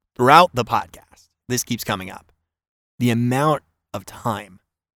throughout the podcast, this keeps coming up, the amount of time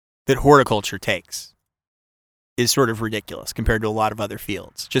that horticulture takes is sort of ridiculous compared to a lot of other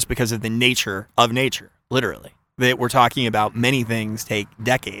fields, just because of the nature of nature, literally. That we're talking about many things take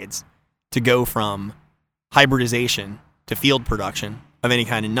decades to go from hybridization to field production of any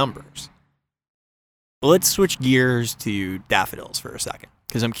kind of numbers. Let's switch gears to daffodils for a second,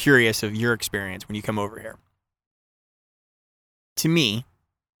 because I'm curious of your experience when you come over here. To me,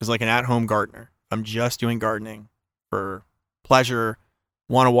 as like an at-home gardener, I'm just doing gardening for pleasure,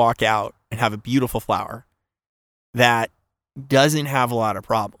 want to walk out and have a beautiful flower, that doesn't have a lot of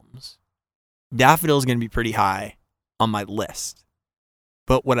problems, daffodil is going to be pretty high on my list.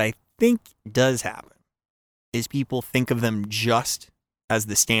 But what I think does happen is people think of them just as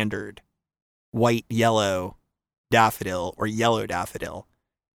the standard white, yellow daffodil or yellow daffodil,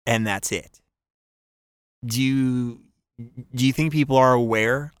 and that's it. Do you think people are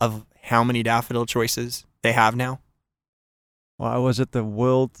aware of how many daffodil choices they have now? Well, I was at the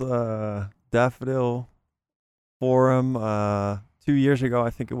World Daffodil Forum 2 years ago. I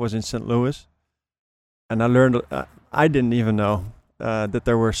think it was in St. Louis. And I learned, I didn't even know that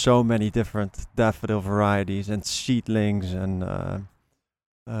there were so many different daffodil varieties and seedlings. And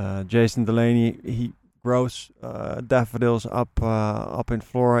Jason Delaney, he grows daffodils up in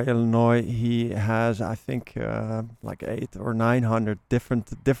Flora, Illinois. He has, I think, like 800 or 900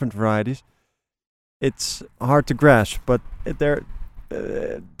 different varieties. It's hard to grasp, but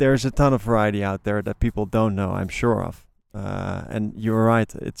there's a ton of variety out there that people don't know, I'm sure of. And you're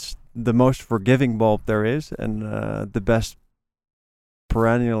right, it's the most forgiving bulb there is, and the best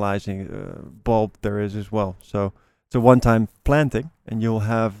perennializing bulb there is as well. So it's a one-time planting, and you'll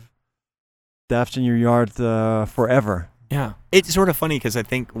have daffs in your yard forever. Yeah. It's sort of funny because I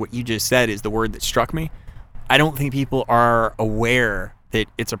think what you just said is the word that struck me. I don't think people are aware that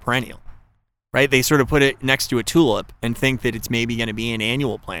it's a perennial, right? They sort of put it next to a tulip and think that it's maybe going to be an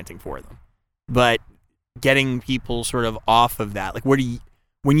annual planting for them. But getting people sort of off of that, like when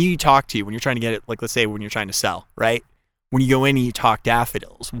you're trying to get it, like let's say when you're trying to sell, right? When you go in and you talk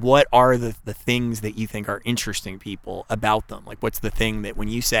daffodils, what are the things that you think are interesting people about them? Like what's the thing that when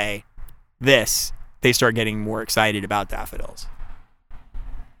you say this, they start getting more excited about daffodils?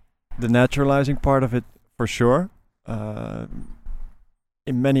 The naturalizing part of it, for sure. In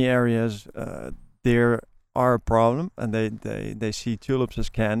many areas, there are a problem, and they see tulips as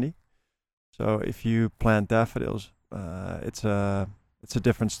candy. So if you plant daffodils, it's a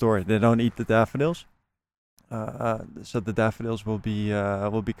different story. They don't eat the daffodils, so the daffodils will be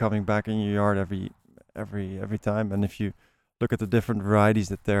coming back in your yard every time. And if you look at the different varieties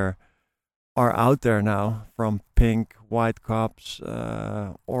that there are out there now, from pink, white cups,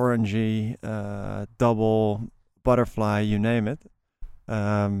 orangey, double, butterfly, you name it.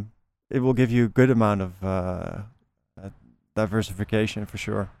 It will give you a good amount of diversification for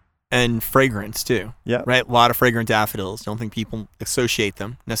sure. And fragrance too. Yeah. Right? A lot of fragrant daffodils. Don't think people associate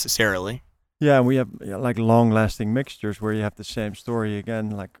them necessarily. Yeah, and we have like long-lasting mixtures where you have the same story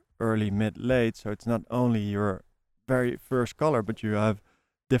again, like early, mid, late. So it's not only your very first color, but you have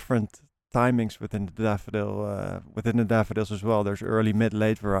different timings within the daffodils as well. There's early, mid,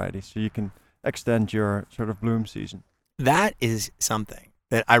 late varieties, so you can extend your sort of bloom season. That is something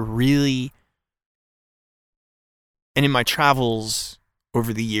that I really, and in my travels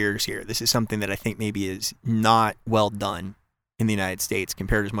over the years here, this is something that I think maybe is not well done in the United States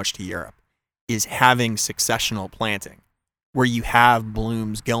compared as much to Europe, is having successional planting where you have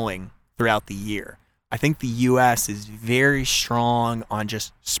blooms going throughout the year. I think the U.S. is very strong on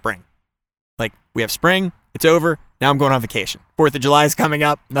just spring. Like, we have spring, it's over, now I'm going on vacation. 4th of July is coming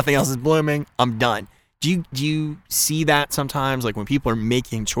up, nothing else is blooming, I'm done. Do you see that sometimes, like when people are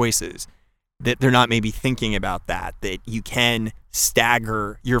making choices, that they're not maybe thinking about that you can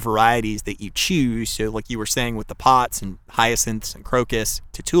stagger your varieties that you choose? So like you were saying with the pots and hyacinths and crocus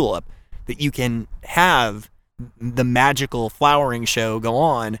to tulip, that you can have the magical flowering show go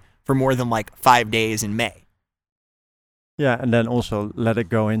on for more than like 5 days in May. Yeah, and then also let it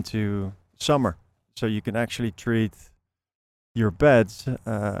go into summer, so you can actually treat your beds.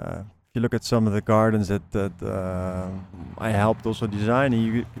 If you look at some of the gardens that I helped also design,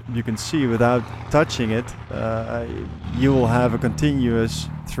 you can see without touching it, you will have a continuous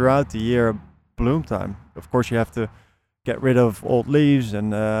throughout the year bloom time. Of course, you have to get rid of old leaves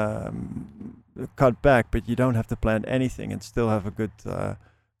and cut back, but you don't have to plant anything and still have a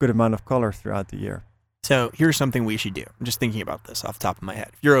good amount of color throughout the year. So here's something we should do. I'm just thinking about this off the top of my head.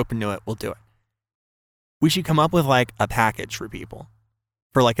 If you're open to it, we'll do it. We should come up with like a package for people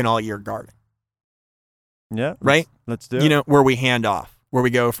for like an all-year garden. Yeah. Right? Let's do it. You know, where we hand off, where we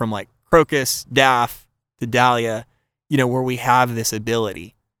go from like crocus, daff to dahlia, you know, where we have this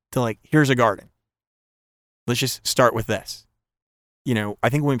ability to like, here's a garden. Let's just start with this. You know, I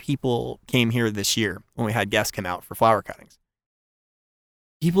think when people came here this year, when we had guests come out for flower cuttings,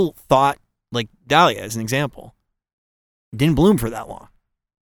 people thought, like dahlia as an example, didn't bloom for that long.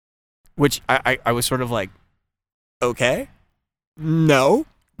 Which I was sort of like, okay, no,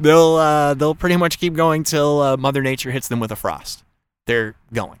 they'll pretty much keep going till Mother Nature hits them with a frost. They're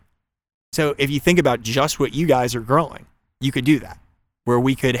going. So if you think about just what you guys are growing, you could do that, where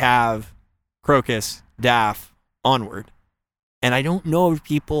we could have crocus, daff, onward, And I don't know if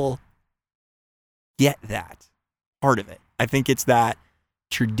people get that part of it. I think it's that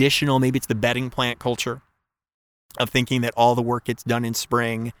traditional, maybe it's the bedding plant culture of thinking that all the work gets done in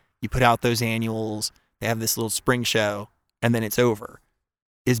spring. You put out those annuals, they have this little spring show, and then it's over.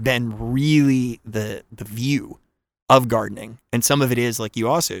 Has been really the view of gardening. And some of it is, like you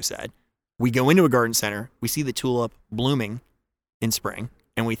also said, we go into a garden center, we see the tulip blooming in spring,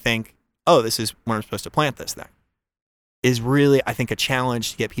 and we think, oh, this is when I'm supposed to plant this thing. Is really, I think, a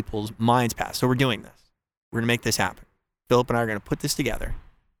challenge to get people's minds past. So we're doing this. We're going to make this happen. Philip and I are going to put this together,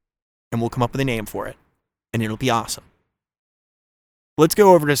 and we'll come up with a name for it, and it'll be awesome. Let's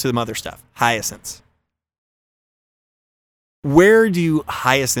go over to some other stuff. Hyacinths. Where do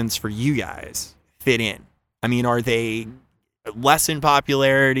hyacinths for you guys fit in? I mean, are they less in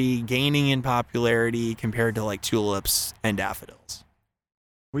popularity, gaining in popularity compared to like tulips and daffodils?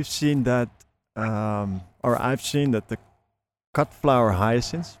 We've seen that, or I've seen that the cut flower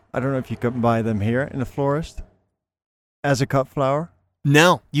hyacinths, I don't know if you can buy them here in the florist as a cut flower.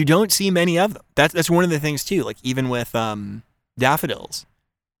 No, you don't see many of them. That's one of the things too. Like even with daffodils,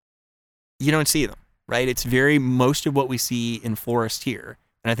 you don't see them, right? It's most of what we see in florist here.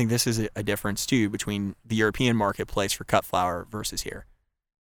 And I think this is a difference too between the European marketplace for cut flower versus here.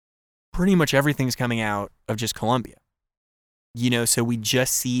 Pretty much everything's coming out of just Colombia. So we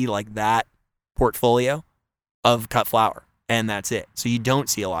just see like that portfolio of cut flower, and that's it. So you don't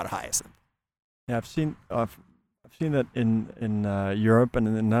see a lot of hyacinth. Yeah, I've seen that in Europe and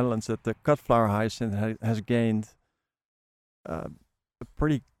in the Netherlands that the cut flower hyacinth has gained a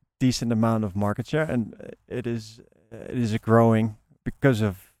pretty decent amount of market share, and it is growing because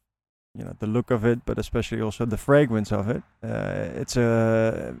of the look of it, but especially also the fragrance of it. It's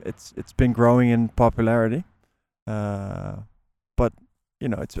been growing in popularity, but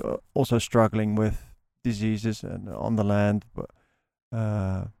it's also struggling with diseases and on the land,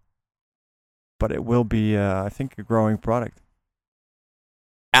 but it will be I think a growing product.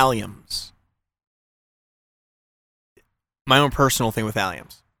 Alliums. My own personal thing with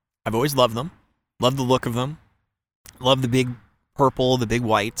alliums. I've always loved them. Love the look of them. Love the big purple, the big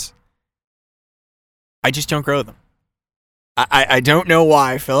whites. I just don't grow them. I don't know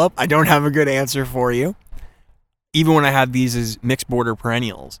why, Philip. I don't have a good answer for you. Even when I have these as mixed border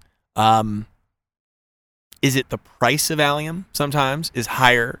perennials, is it the price of allium sometimes is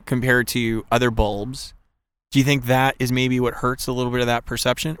higher compared to other bulbs? Do you think that is maybe what hurts a little bit of that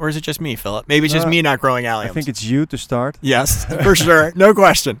perception? Or is it just me, Philip? Maybe it's just me not growing alliums. I think it's you to start. Yes, for sure. No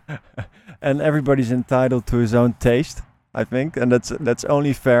question. And everybody's entitled to his own taste, I think. And that's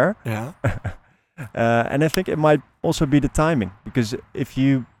only fair. Yeah. And I think it might also be the timing. Because if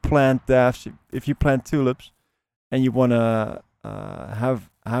you plant tulips and you want to have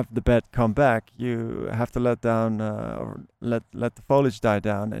the bed come back, you have to let the foliage die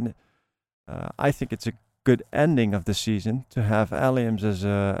down. And I think it's a good ending of the season to have alliums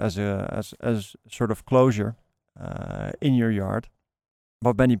as sort of closure in your yard.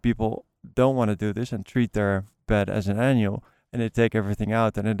 But many people don't want to do this and treat their bed as an annual, and they take everything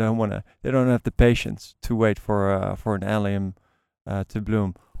out, and they don't have the patience to wait for an allium to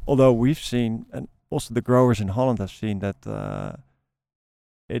bloom. Although we've seen, and also the growers in Holland have seen, that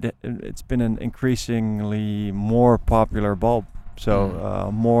it's been an increasingly more popular bulb. So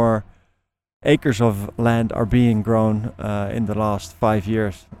more acres of land are being grown in the last 5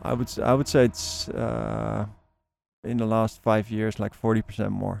 years. I would say it's in the last 5 years like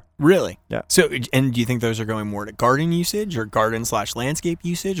 40% more. Really? Yeah. So, and do you think those are going more to garden usage or garden/landscape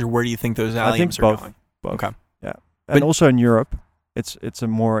usage, or where do you think those alliums are going? Both. Okay. Yeah. And also in Europe, it's a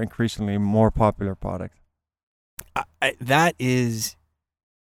more increasingly more popular product. That is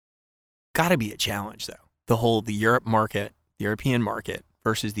got to be a challenge, though. The European market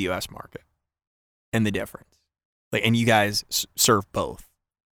versus the U.S. market, and the difference. Like, and you guys serve both.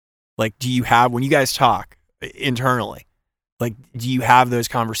 Like, do you have, when you guys talk internally, like, do you have those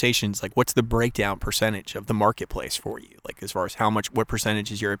conversations? Like, what's the breakdown percentage of the marketplace for you? Like, as far as what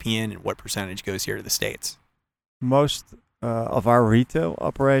percentage is European and what percentage goes here to the States? Most of our retail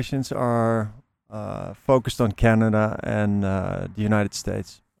operations are focused on Canada and the United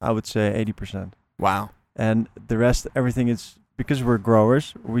States. I would say 80%. Wow. And the rest, everything is, because we're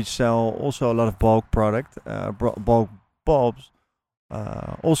growers, we sell also a lot of bulk product, bulk bulbs,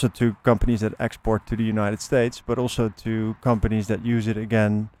 also to companies that export to the United States, but also to companies that use it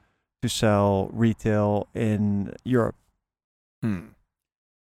again to sell retail in Europe.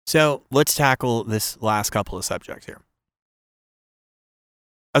 So let's tackle this last couple of subjects here.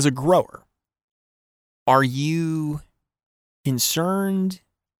 As a grower, are you concerned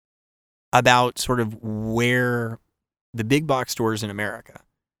about sort of where the big box stores in America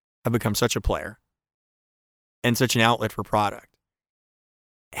have become such a player and such an outlet for product.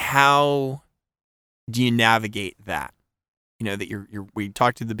 How do you navigate that? You know, that we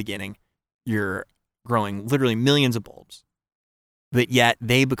talked at the beginning, you're growing literally millions of bulbs, but yet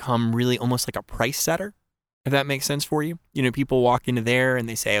they become really almost like a price setter, if that makes sense for you. You know, people walk into there and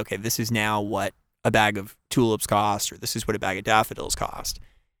they say, okay, this is now what a bag of tulips cost, or this is what a bag of daffodils cost.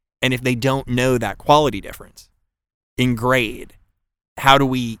 And if they don't know that quality difference in grade, how do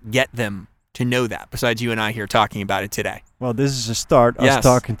we get them to know that, besides you and I here talking about it today? Well, this is a start. Yes. Us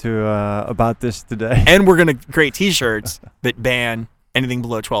talking to about this today. And we're going to create T-shirts that ban anything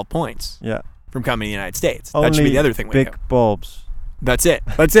below 12 points Yeah. from coming to the United States. Only that should be the other thing we do. big bulbs. That's it.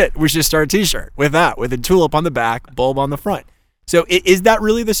 That's it. We should start a T-shirt with that, with a tulip on the back, bulb on the front. So is that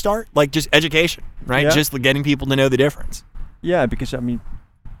really the start? Like just education, right? Yeah. Just getting people to know the difference. Yeah, because I mean,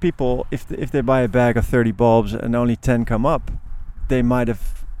 people, if they buy a bag of 30 bulbs and only 10 come up, they might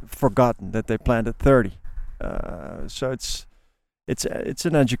have forgotten that they planted 30. So it's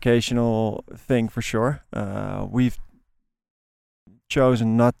an educational thing for sure. We've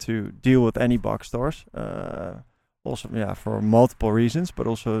chosen not to deal with any box stores. Also, yeah, for multiple reasons, but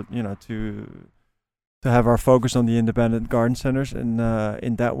also, you know, to have our focus on the independent garden centers, and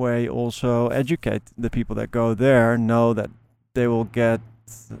in that way also educate the people that go there, know that they will get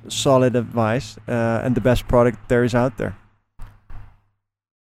solid advice and the best product there is out there.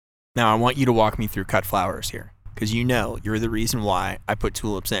 Now, I want you to walk me through cut flowers here, because you know you're the reason why I put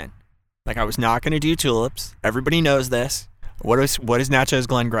tulips in. Like, I was not going to do tulips. Everybody knows this. What does Natchez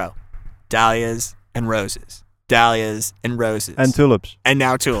Glen grow? Dahlias and roses. Dahlias and roses. And tulips. And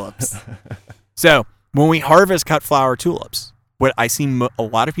now tulips. So when we harvest cut flower tulips, what I see a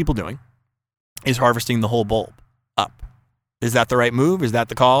lot of people doing is harvesting the whole bulb up. Is that the right move? Is that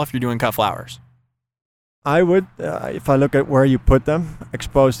the call if you're doing cut flowers? I would, if I look at where you put them,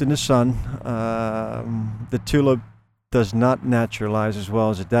 exposed in the sun, the tulip does not naturalize as well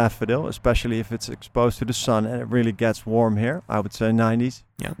as a daffodil, especially if it's exposed to the sun and it really gets warm here. I would say 90s,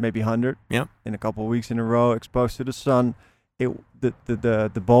 yeah, maybe 100. Yeah. In a couple of weeks in a row, exposed to the sun,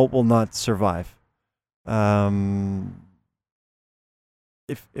 the bulb will not survive.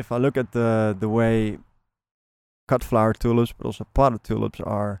 If I look at the way cut flower tulips, but also potted tulips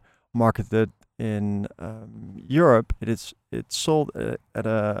are marketed in Europe, it's sold at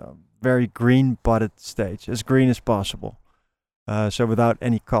a very green potted stage, as green as possible, so without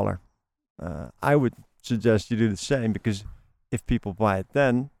any color. I would suggest you do the same, because if people buy it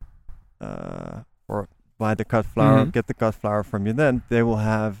then, or buy the cut flower, get the cut flower from you, then they will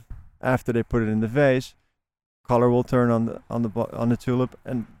have, after they put it in the vase, color will turn on the tulip,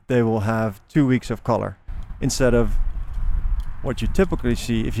 and they will have 2 weeks of color, instead of what you typically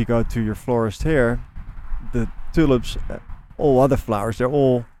see if you go to your florist here. The tulips, all other flowers, they're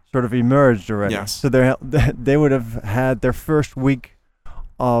all sort of emerged already. Yes. So they would have had their first week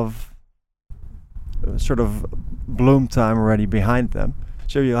of sort of bloom time already behind them.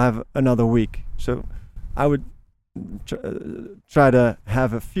 So you'll have another week. So I would try to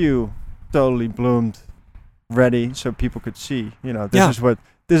have a few totally bloomed ready, so people could see, you know, this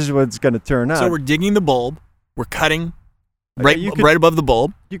is what's going to turn out. So we're digging the bulb, we're cutting right above the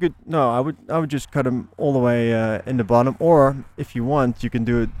bulb. You could I would just cut them all the way in the bottom, or if you want, you can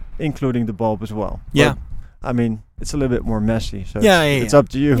do it including the bulb as well. Yeah. But, I mean, it's a little bit more messy, so it's yeah. up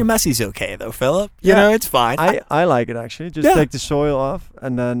to you. Your messy's okay though, Philip. You know, it's fine. I like it actually. Just take the soil off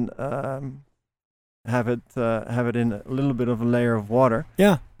and then have it in a little bit of a layer of water.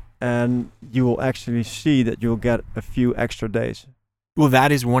 Yeah. And you will actually see that you'll get a few extra days. Well,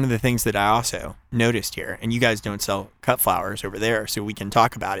 that is one of the things that I also noticed here. And you guys don't sell cut flowers over there, so we can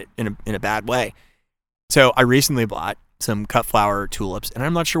talk about it in a bad way. So I recently bought some cut flower tulips, and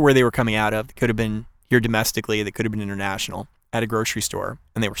I'm not sure where they were coming out of. They could have been here domestically. They could have been international, at a grocery store,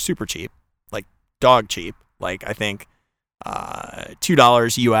 and they were super cheap, like dog cheap. Like, I think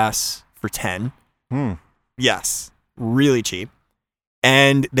 $2 US for 10. Yes, really cheap.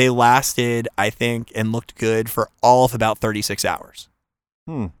 And they lasted, I think, and looked good for all of about 36 hours.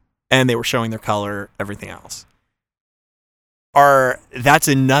 And they were showing their color, everything else. That's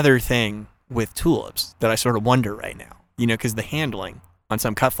another thing with tulips that I sort of wonder right now, you know, because the handling on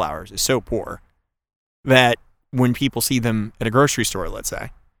some cut flowers is so poor that when people see them at a grocery store, let's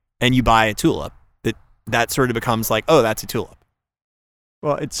say, and you buy a tulip, that sort of becomes like, oh, that's a tulip.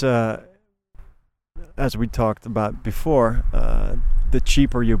 Well, it's as we talked about before, the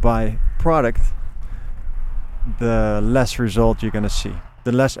cheaper you buy product, the less result you're going to see.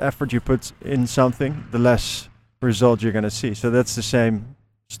 The less effort you put in something, the less result you're going to see. So that's the same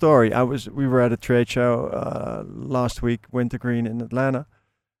story. We were at a trade show last week, Wintergreen in Atlanta,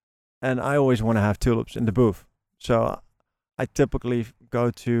 and I always want to have tulips in the booth. So I typically go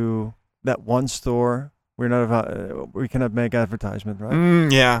to that one store. We cannot make advertisement,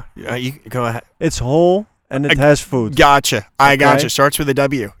 right? Yeah, you go ahead. It's whole and it has food. Gotcha. I Okay. gotcha. Starts with a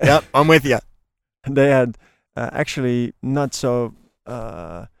W. Yep, I'm with you. And they had actually not so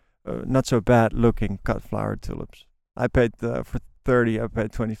bad looking cut flower tulips. I paid for 30. I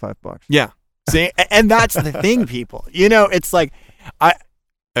paid $25. Yeah. See, and that's the thing, people. It's like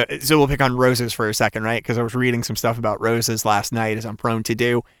so we'll pick on roses for a second, right? Because I was reading some stuff about roses last night, as I'm prone to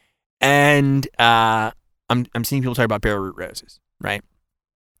do, and I'm seeing people talk about bare root roses, right?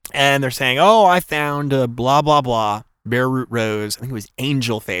 And they're saying, "Oh, I found a blah blah blah bare root rose. I think it was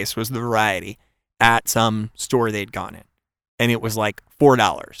Angel Face was the variety at some store they'd gone in, and it was like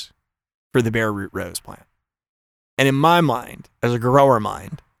 $4 for the bare root rose plant." And in my mind, as a grower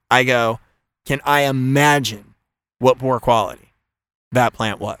mind, I go, can I imagine what poor quality that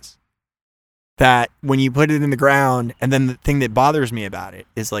plant was? That when you put it in the ground, and then the thing that bothers me about it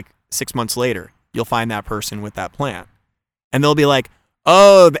is like 6 months later, you'll find that person with that plant. And they'll be like,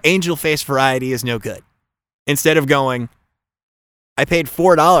 oh, the Angel Face variety is no good. Instead of going, I paid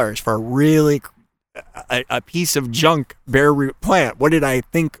 $4 for a piece of junk bare root plant. What did I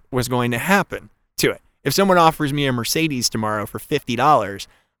think was going to happen to it? If someone offers me a Mercedes tomorrow for $50,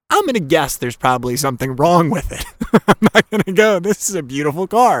 I'm going to guess there's probably something wrong with it. I'm not going to go, this is a beautiful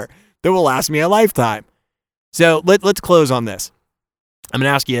car that will last me a lifetime. So let's close on this. I'm going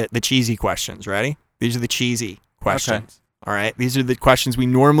to ask you the cheesy questions. Ready? These are the cheesy questions. Okay. All right? These are the questions we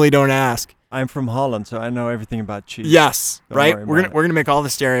normally don't ask. I'm from Holland, so I know everything about cheese. Yes, Don't right? worry We're gonna make all the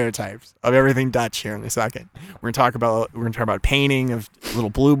stereotypes of everything Dutch here in a second. We're gonna talk about painting of Little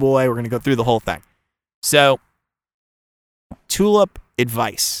Blue Boy. We're gonna go through the whole thing. So, tulip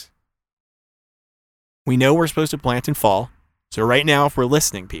advice. We know we're supposed to plant in fall. So right now, if we're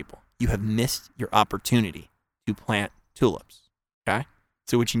listening, people, you have missed your opportunity to plant tulips. Okay?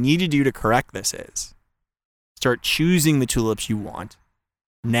 So what you need to do to correct this is start choosing the tulips you want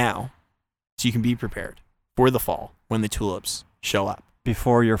now so you can be prepared for the fall when the tulips show up.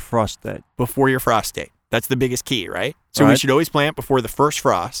 Before your frost date. Before your frost date. That's the biggest key, right? So we should always plant before the first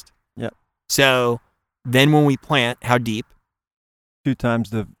frost. Yep. So then when we plant, how deep? 2 times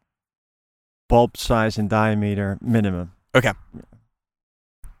the bulb size and diameter minimum. Okay.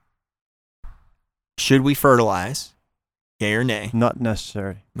 Should we fertilize? Yay or nay? Not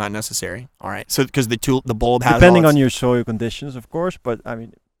necessary. Not necessary. All right. So because the bulb has depending on your soil conditions, of course, but I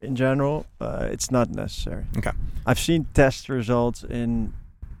mean in general, it's not necessary. Okay. I've seen test results in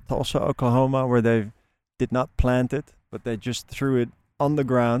Tulsa, Oklahoma, where they did not plant it, but they just threw it on the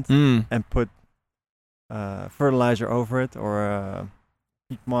ground and put fertilizer over it or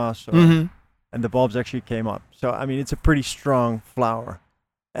peat moss, and the bulbs actually came up. So I mean, it's a pretty strong flower.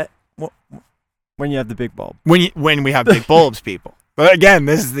 When you have the big bulb. When we have big bulbs, people. But again,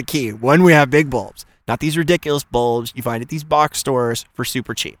 this is the key. When we have big bulbs. Not these ridiculous bulbs you find at these box stores for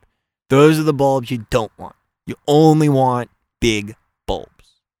super cheap. Those are the bulbs you don't want. You only want big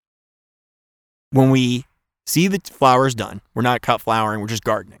bulbs. When we see the flowers done, we're not cut flowering, we're just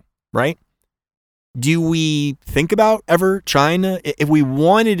gardening, right? Do we think about ever trying to, if we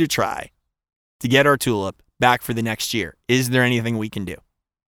wanted to try to get our tulip back for the next year, is there anything we can do?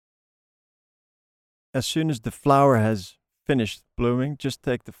 As soon as the flower has finished blooming, just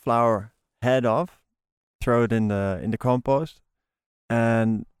take the flower head off, throw it in the compost,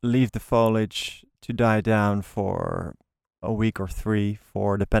 and leave the foliage to die down for a week or 3,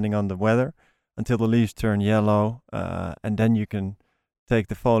 depending on the weather, until the leaves turn yellow, and then you can take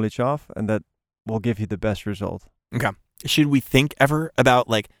the foliage off, and that will give you the best result. Okay. Should we think ever about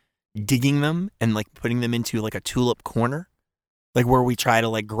like digging them and like putting them into like a tulip corner? Like where we try to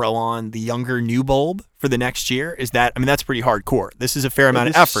like grow on the younger new bulb for the next year? Is that, I mean, that's pretty hardcore. This is a fair amount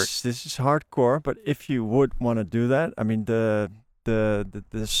of effort. This is hardcore, but if you would want to do that, I mean, the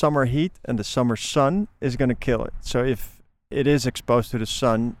summer heat and the summer sun is going to kill it. So if it is exposed to the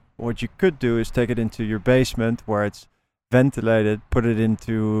sun, what you could do is take it into your basement where it's ventilated, put it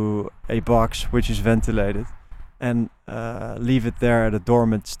into a box which is ventilated, and leave it there at a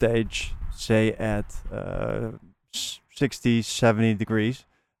dormant stage, say at 60, 70 degrees,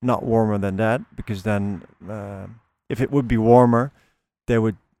 not warmer than that, because then if it would be warmer, they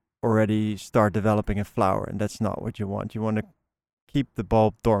would already start developing a flower, and that's not what you want. You want to keep the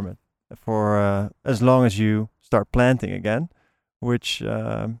bulb dormant for as long as you start planting again, which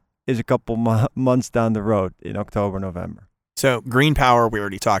is a couple months down the road in October, November. So green power we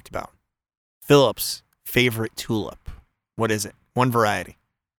already talked about. Philip's favorite tulip. What is it? One variety.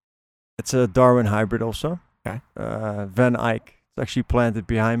 It's a Darwin hybrid also. Okay. Van Eyck. It's actually planted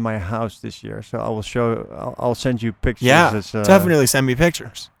behind my house this year, so I will show. I'll send you pictures. Yeah, It's, definitely send me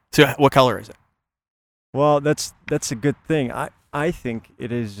pictures. So what color is it? Well, that's a good thing. I think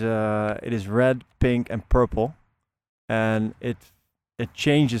it is red, pink, and purple, and it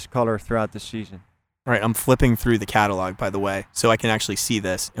changes color throughout the season. All right, I'm flipping through the catalog, by the way, so I can actually see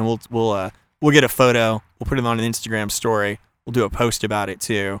this, and we'll get a photo. We'll put it on an Instagram story. We'll do a post about it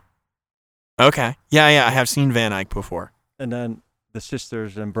too. Okay, yeah, I have seen Van Eyck before. And then the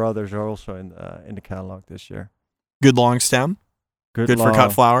sisters and brothers are also in the catalog this year. Good long stem. Good for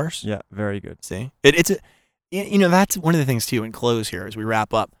cut flowers. Yeah, very good. See, it's that's one of the things too. In close here as we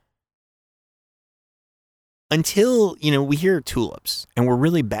wrap up. Until we hear tulips, and we're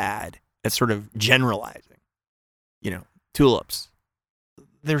really bad at sort of generalizing. Tulips.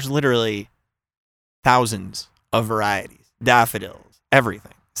 There's literally thousands of varieties, daffodils,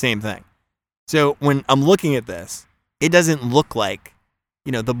 everything, same thing. So when I'm looking at this, it doesn't look like,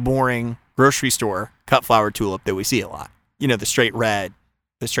 the boring grocery store cut flower tulip that we see a lot. The straight red,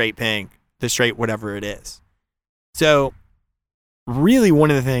 the straight pink, the straight whatever it is. So really one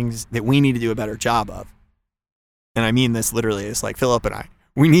of the things that we need to do a better job of, and I mean this literally, is like Philip and I,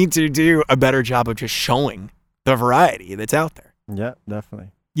 we need to do a better job of just showing the variety that's out there. Yeah,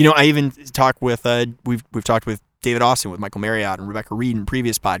 definitely. I even talk with, we've talked with David Austin, with Michael Marriott and Rebecca Reed in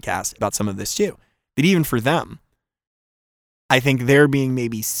previous podcasts about some of this too. That even for them, I think they're being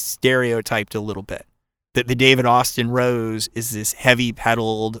maybe stereotyped a little bit. That the David Austin rose is this heavy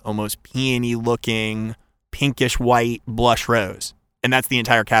petaled, almost peony looking, pinkish white blush rose. And that's the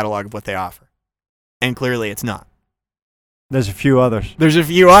entire catalog of what they offer. And clearly it's not. There's a few others. There's a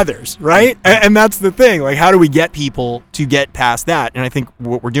few others, right? And that's the thing. Like, how do we get people to get past that? And I think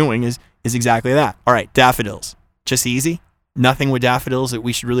what we're doing is exactly that. All right, daffodils. Just easy. Nothing with daffodils that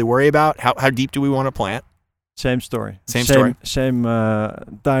we should really worry about. How deep do we want to plant? Same story. Story. Same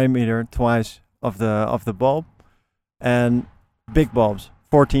diameter twice of the bulb, and big bulbs,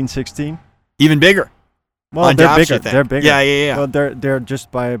 14, 16. Even bigger. Well, they're bigger. They're bigger. Yeah. Well, they're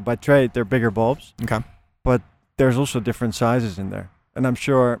just by trade they're bigger bulbs. Okay. But there's also different sizes in there, and I'm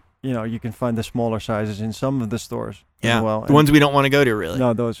sure you can find the smaller sizes in some of the stores. Yeah. As well. The ones we don't want to go to, really.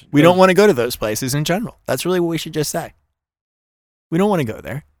 No, we don't want to go to those places in general. That's really what we should just say. We don't want to go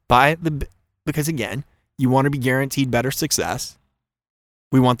there. Because again, you want to be guaranteed better success.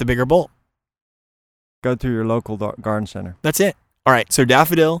 We want the bigger bulb. Go to your local garden center. That's it. All right. So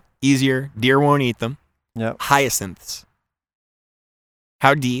daffodil, easier. Deer won't eat them. Yep. Hyacinths.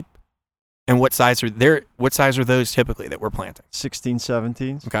 How deep and what size are there? What size are those typically that we're planting? 16,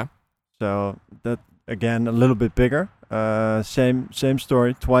 17. Okay. So that, again, a little bit bigger. Same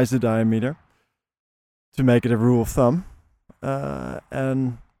story, twice the diameter to make it a rule of thumb.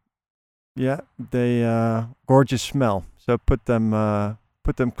 And yeah, they gorgeous smell. So put them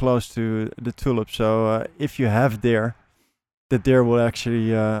close to the tulip. So if you have deer, the deer will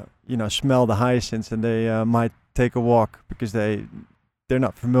actually smell the hyacinths, and they might take a walk because they're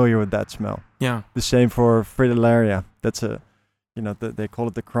not familiar with that smell. Yeah. The same for fritillaria. That's they call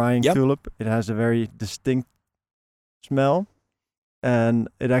it the crying tulip. It has a very distinct smell, and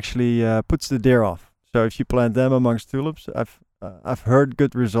it actually puts the deer off. So if you plant them amongst tulips, I've heard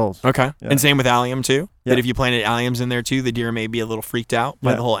good results. Okay. Yeah. And same with allium too? Yeah. That if you planted alliums in there too, the deer may be a little freaked out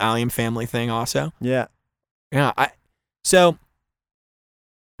by the whole allium family thing also? Yeah. Yeah. So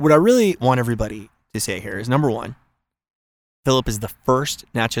what I really want everybody to say here is, number one, Philip is the first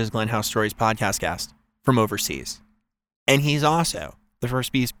Natchez Glen House Stories podcast guest from overseas. And he's also the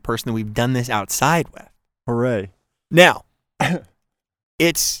first person that we've done this outside with. Hooray. Now,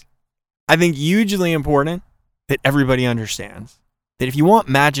 it's, I think, hugely important that everybody understands that if you want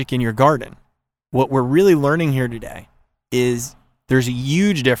magic in your garden, what we're really learning here today is there's a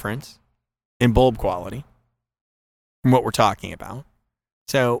huge difference in bulb quality from what we're talking about.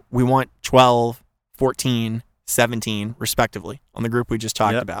 So we want 12, 14, 17, respectively, on the group we just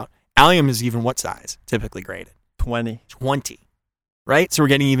talked about. Allium is even what size typically graded? 20. 20, right? So we're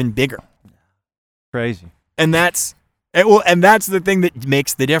getting even bigger. Crazy. And that's the thing that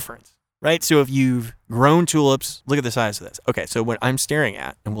makes the difference, right? So if you've grown tulips, look at the size of this. Okay, so what I'm staring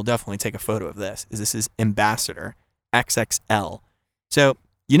at, and we'll definitely take a photo of this is Ambassador XXL. So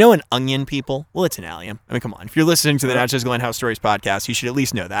an onion, people? Well, it's an allium. I mean, come on. If you're listening to the Natchez Glen House Stories podcast, you should at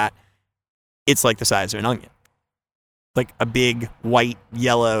least know that. It's like the size of an onion. Like a big, white,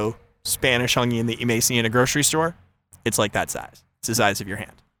 yellow Spanish onion that you may see in a grocery store. It's like that size. It's the size of your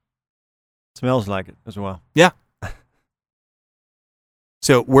hand. Smells like it as well. Yeah.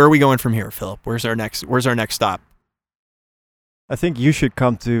 So where are we going from here, Philip? Where's our next stop? I think you should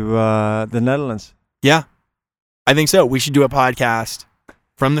come to the Netherlands. Yeah, I think so. We should do a podcast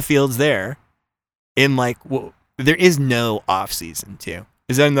from the fields there. There is no off season too.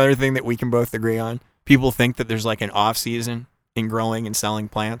 Is that another thing that we can both agree on? People think that there's like an off season in growing and selling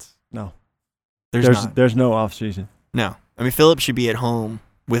plants. No, there's no off season. No, I mean Philip should be at home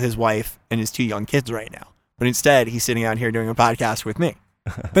with his wife and his 2 young kids right now, but instead he's sitting out here doing a podcast with me.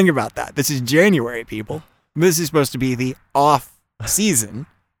 Think about that. This is January, people. This is supposed to be the off season,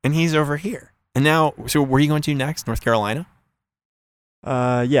 and he's over here. And now, so where are you going to next? North Carolina?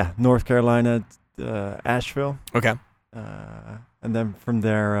 Yeah, North Carolina, Asheville. Okay. And then from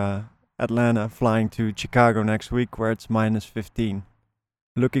there, Atlanta, flying to Chicago next week, where it's -15.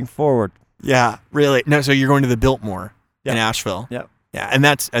 Looking forward. Yeah, really. No, so you're going to the Biltmore in Asheville. Yeah. Yeah, and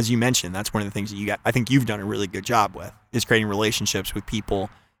that's, as you mentioned, that's one of the things that I think you've done a really good job with, is creating relationships with people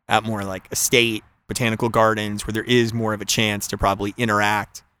at more like estate, botanical gardens, where there is more of a chance to probably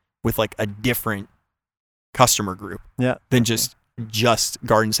interact with like a different customer group than just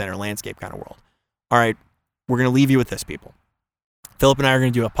garden center landscape kind of world. All right, we're going to leave you with this, people. Philip and I are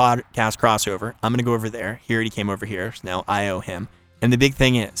going to do a podcast crossover. I'm going to go over there. He already came over here, so now I owe him. And the big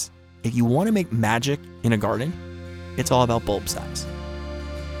thing is, if you want to make magic in a garden, it's all about bulb size.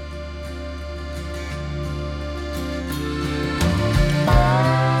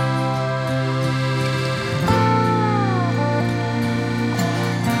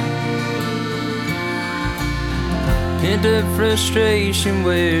 Pent up frustration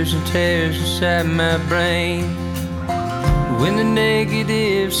wears and tears inside my brain. When the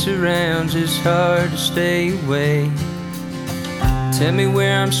negative surrounds, it's hard to stay away. Tell me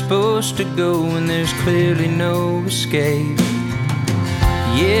where I'm supposed to go when there's clearly no escape.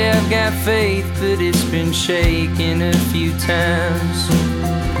 Yeah, I've got faith, but it's been shaken a few times.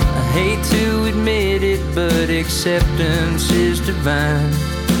 I hate to admit it, but acceptance is divine.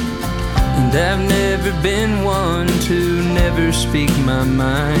 And I've never been one to never speak my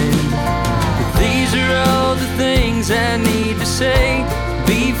mind. But these are all the things I need to say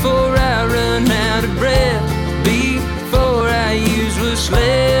before I run out of breath, before I use what's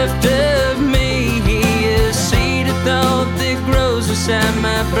left of me. A seed of thought that grows inside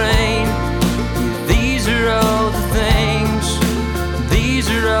my brain. These are all the things, these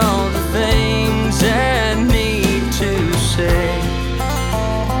are all the things I need to say.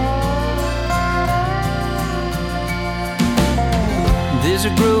 There's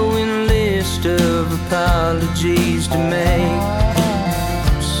a growing list of apologies to make.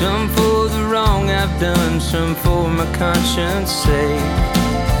 Some for the wrong I've done, some for my conscience sake.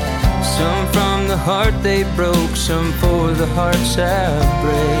 Some from the heart they broke, some for the hearts I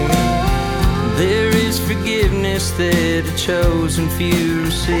break. There is forgiveness that a chosen few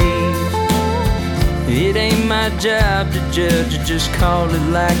receive. It ain't my job to judge, just call it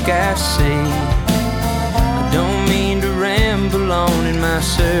like I see. I don't mean to ramble on in my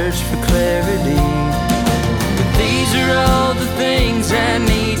search for clarity, but these are all the things I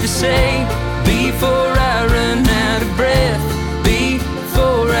need to say before I run out of breath,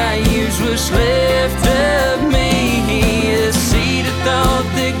 before I use what's left of me. A seed of thought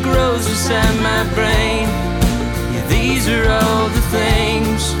that grows inside my brain. Yeah, these are all the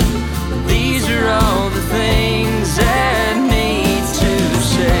things, these are all the things I need to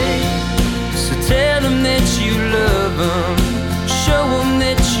say. So tell them that you love them, show them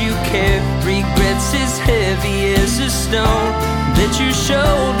that you care. Regrets as heavy as a stone that your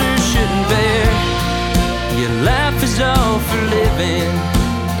shoulders shouldn't bear. Your life is all for living,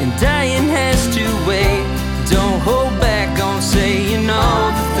 and dying has to wait. Don't hold back on saying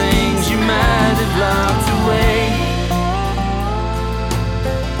all the things you might have locked away.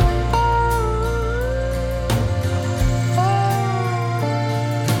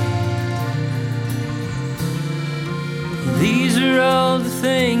 These are all the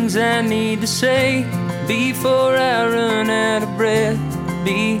things I need to say before I run out of breath,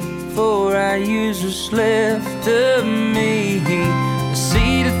 before I use what's left of me. A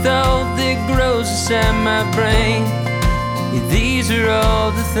seed of thought that grows inside my brain. Yeah, these are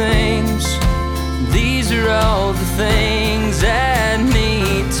all the things, these are all the things I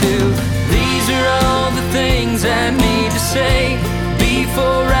need to. These are all the things I need to say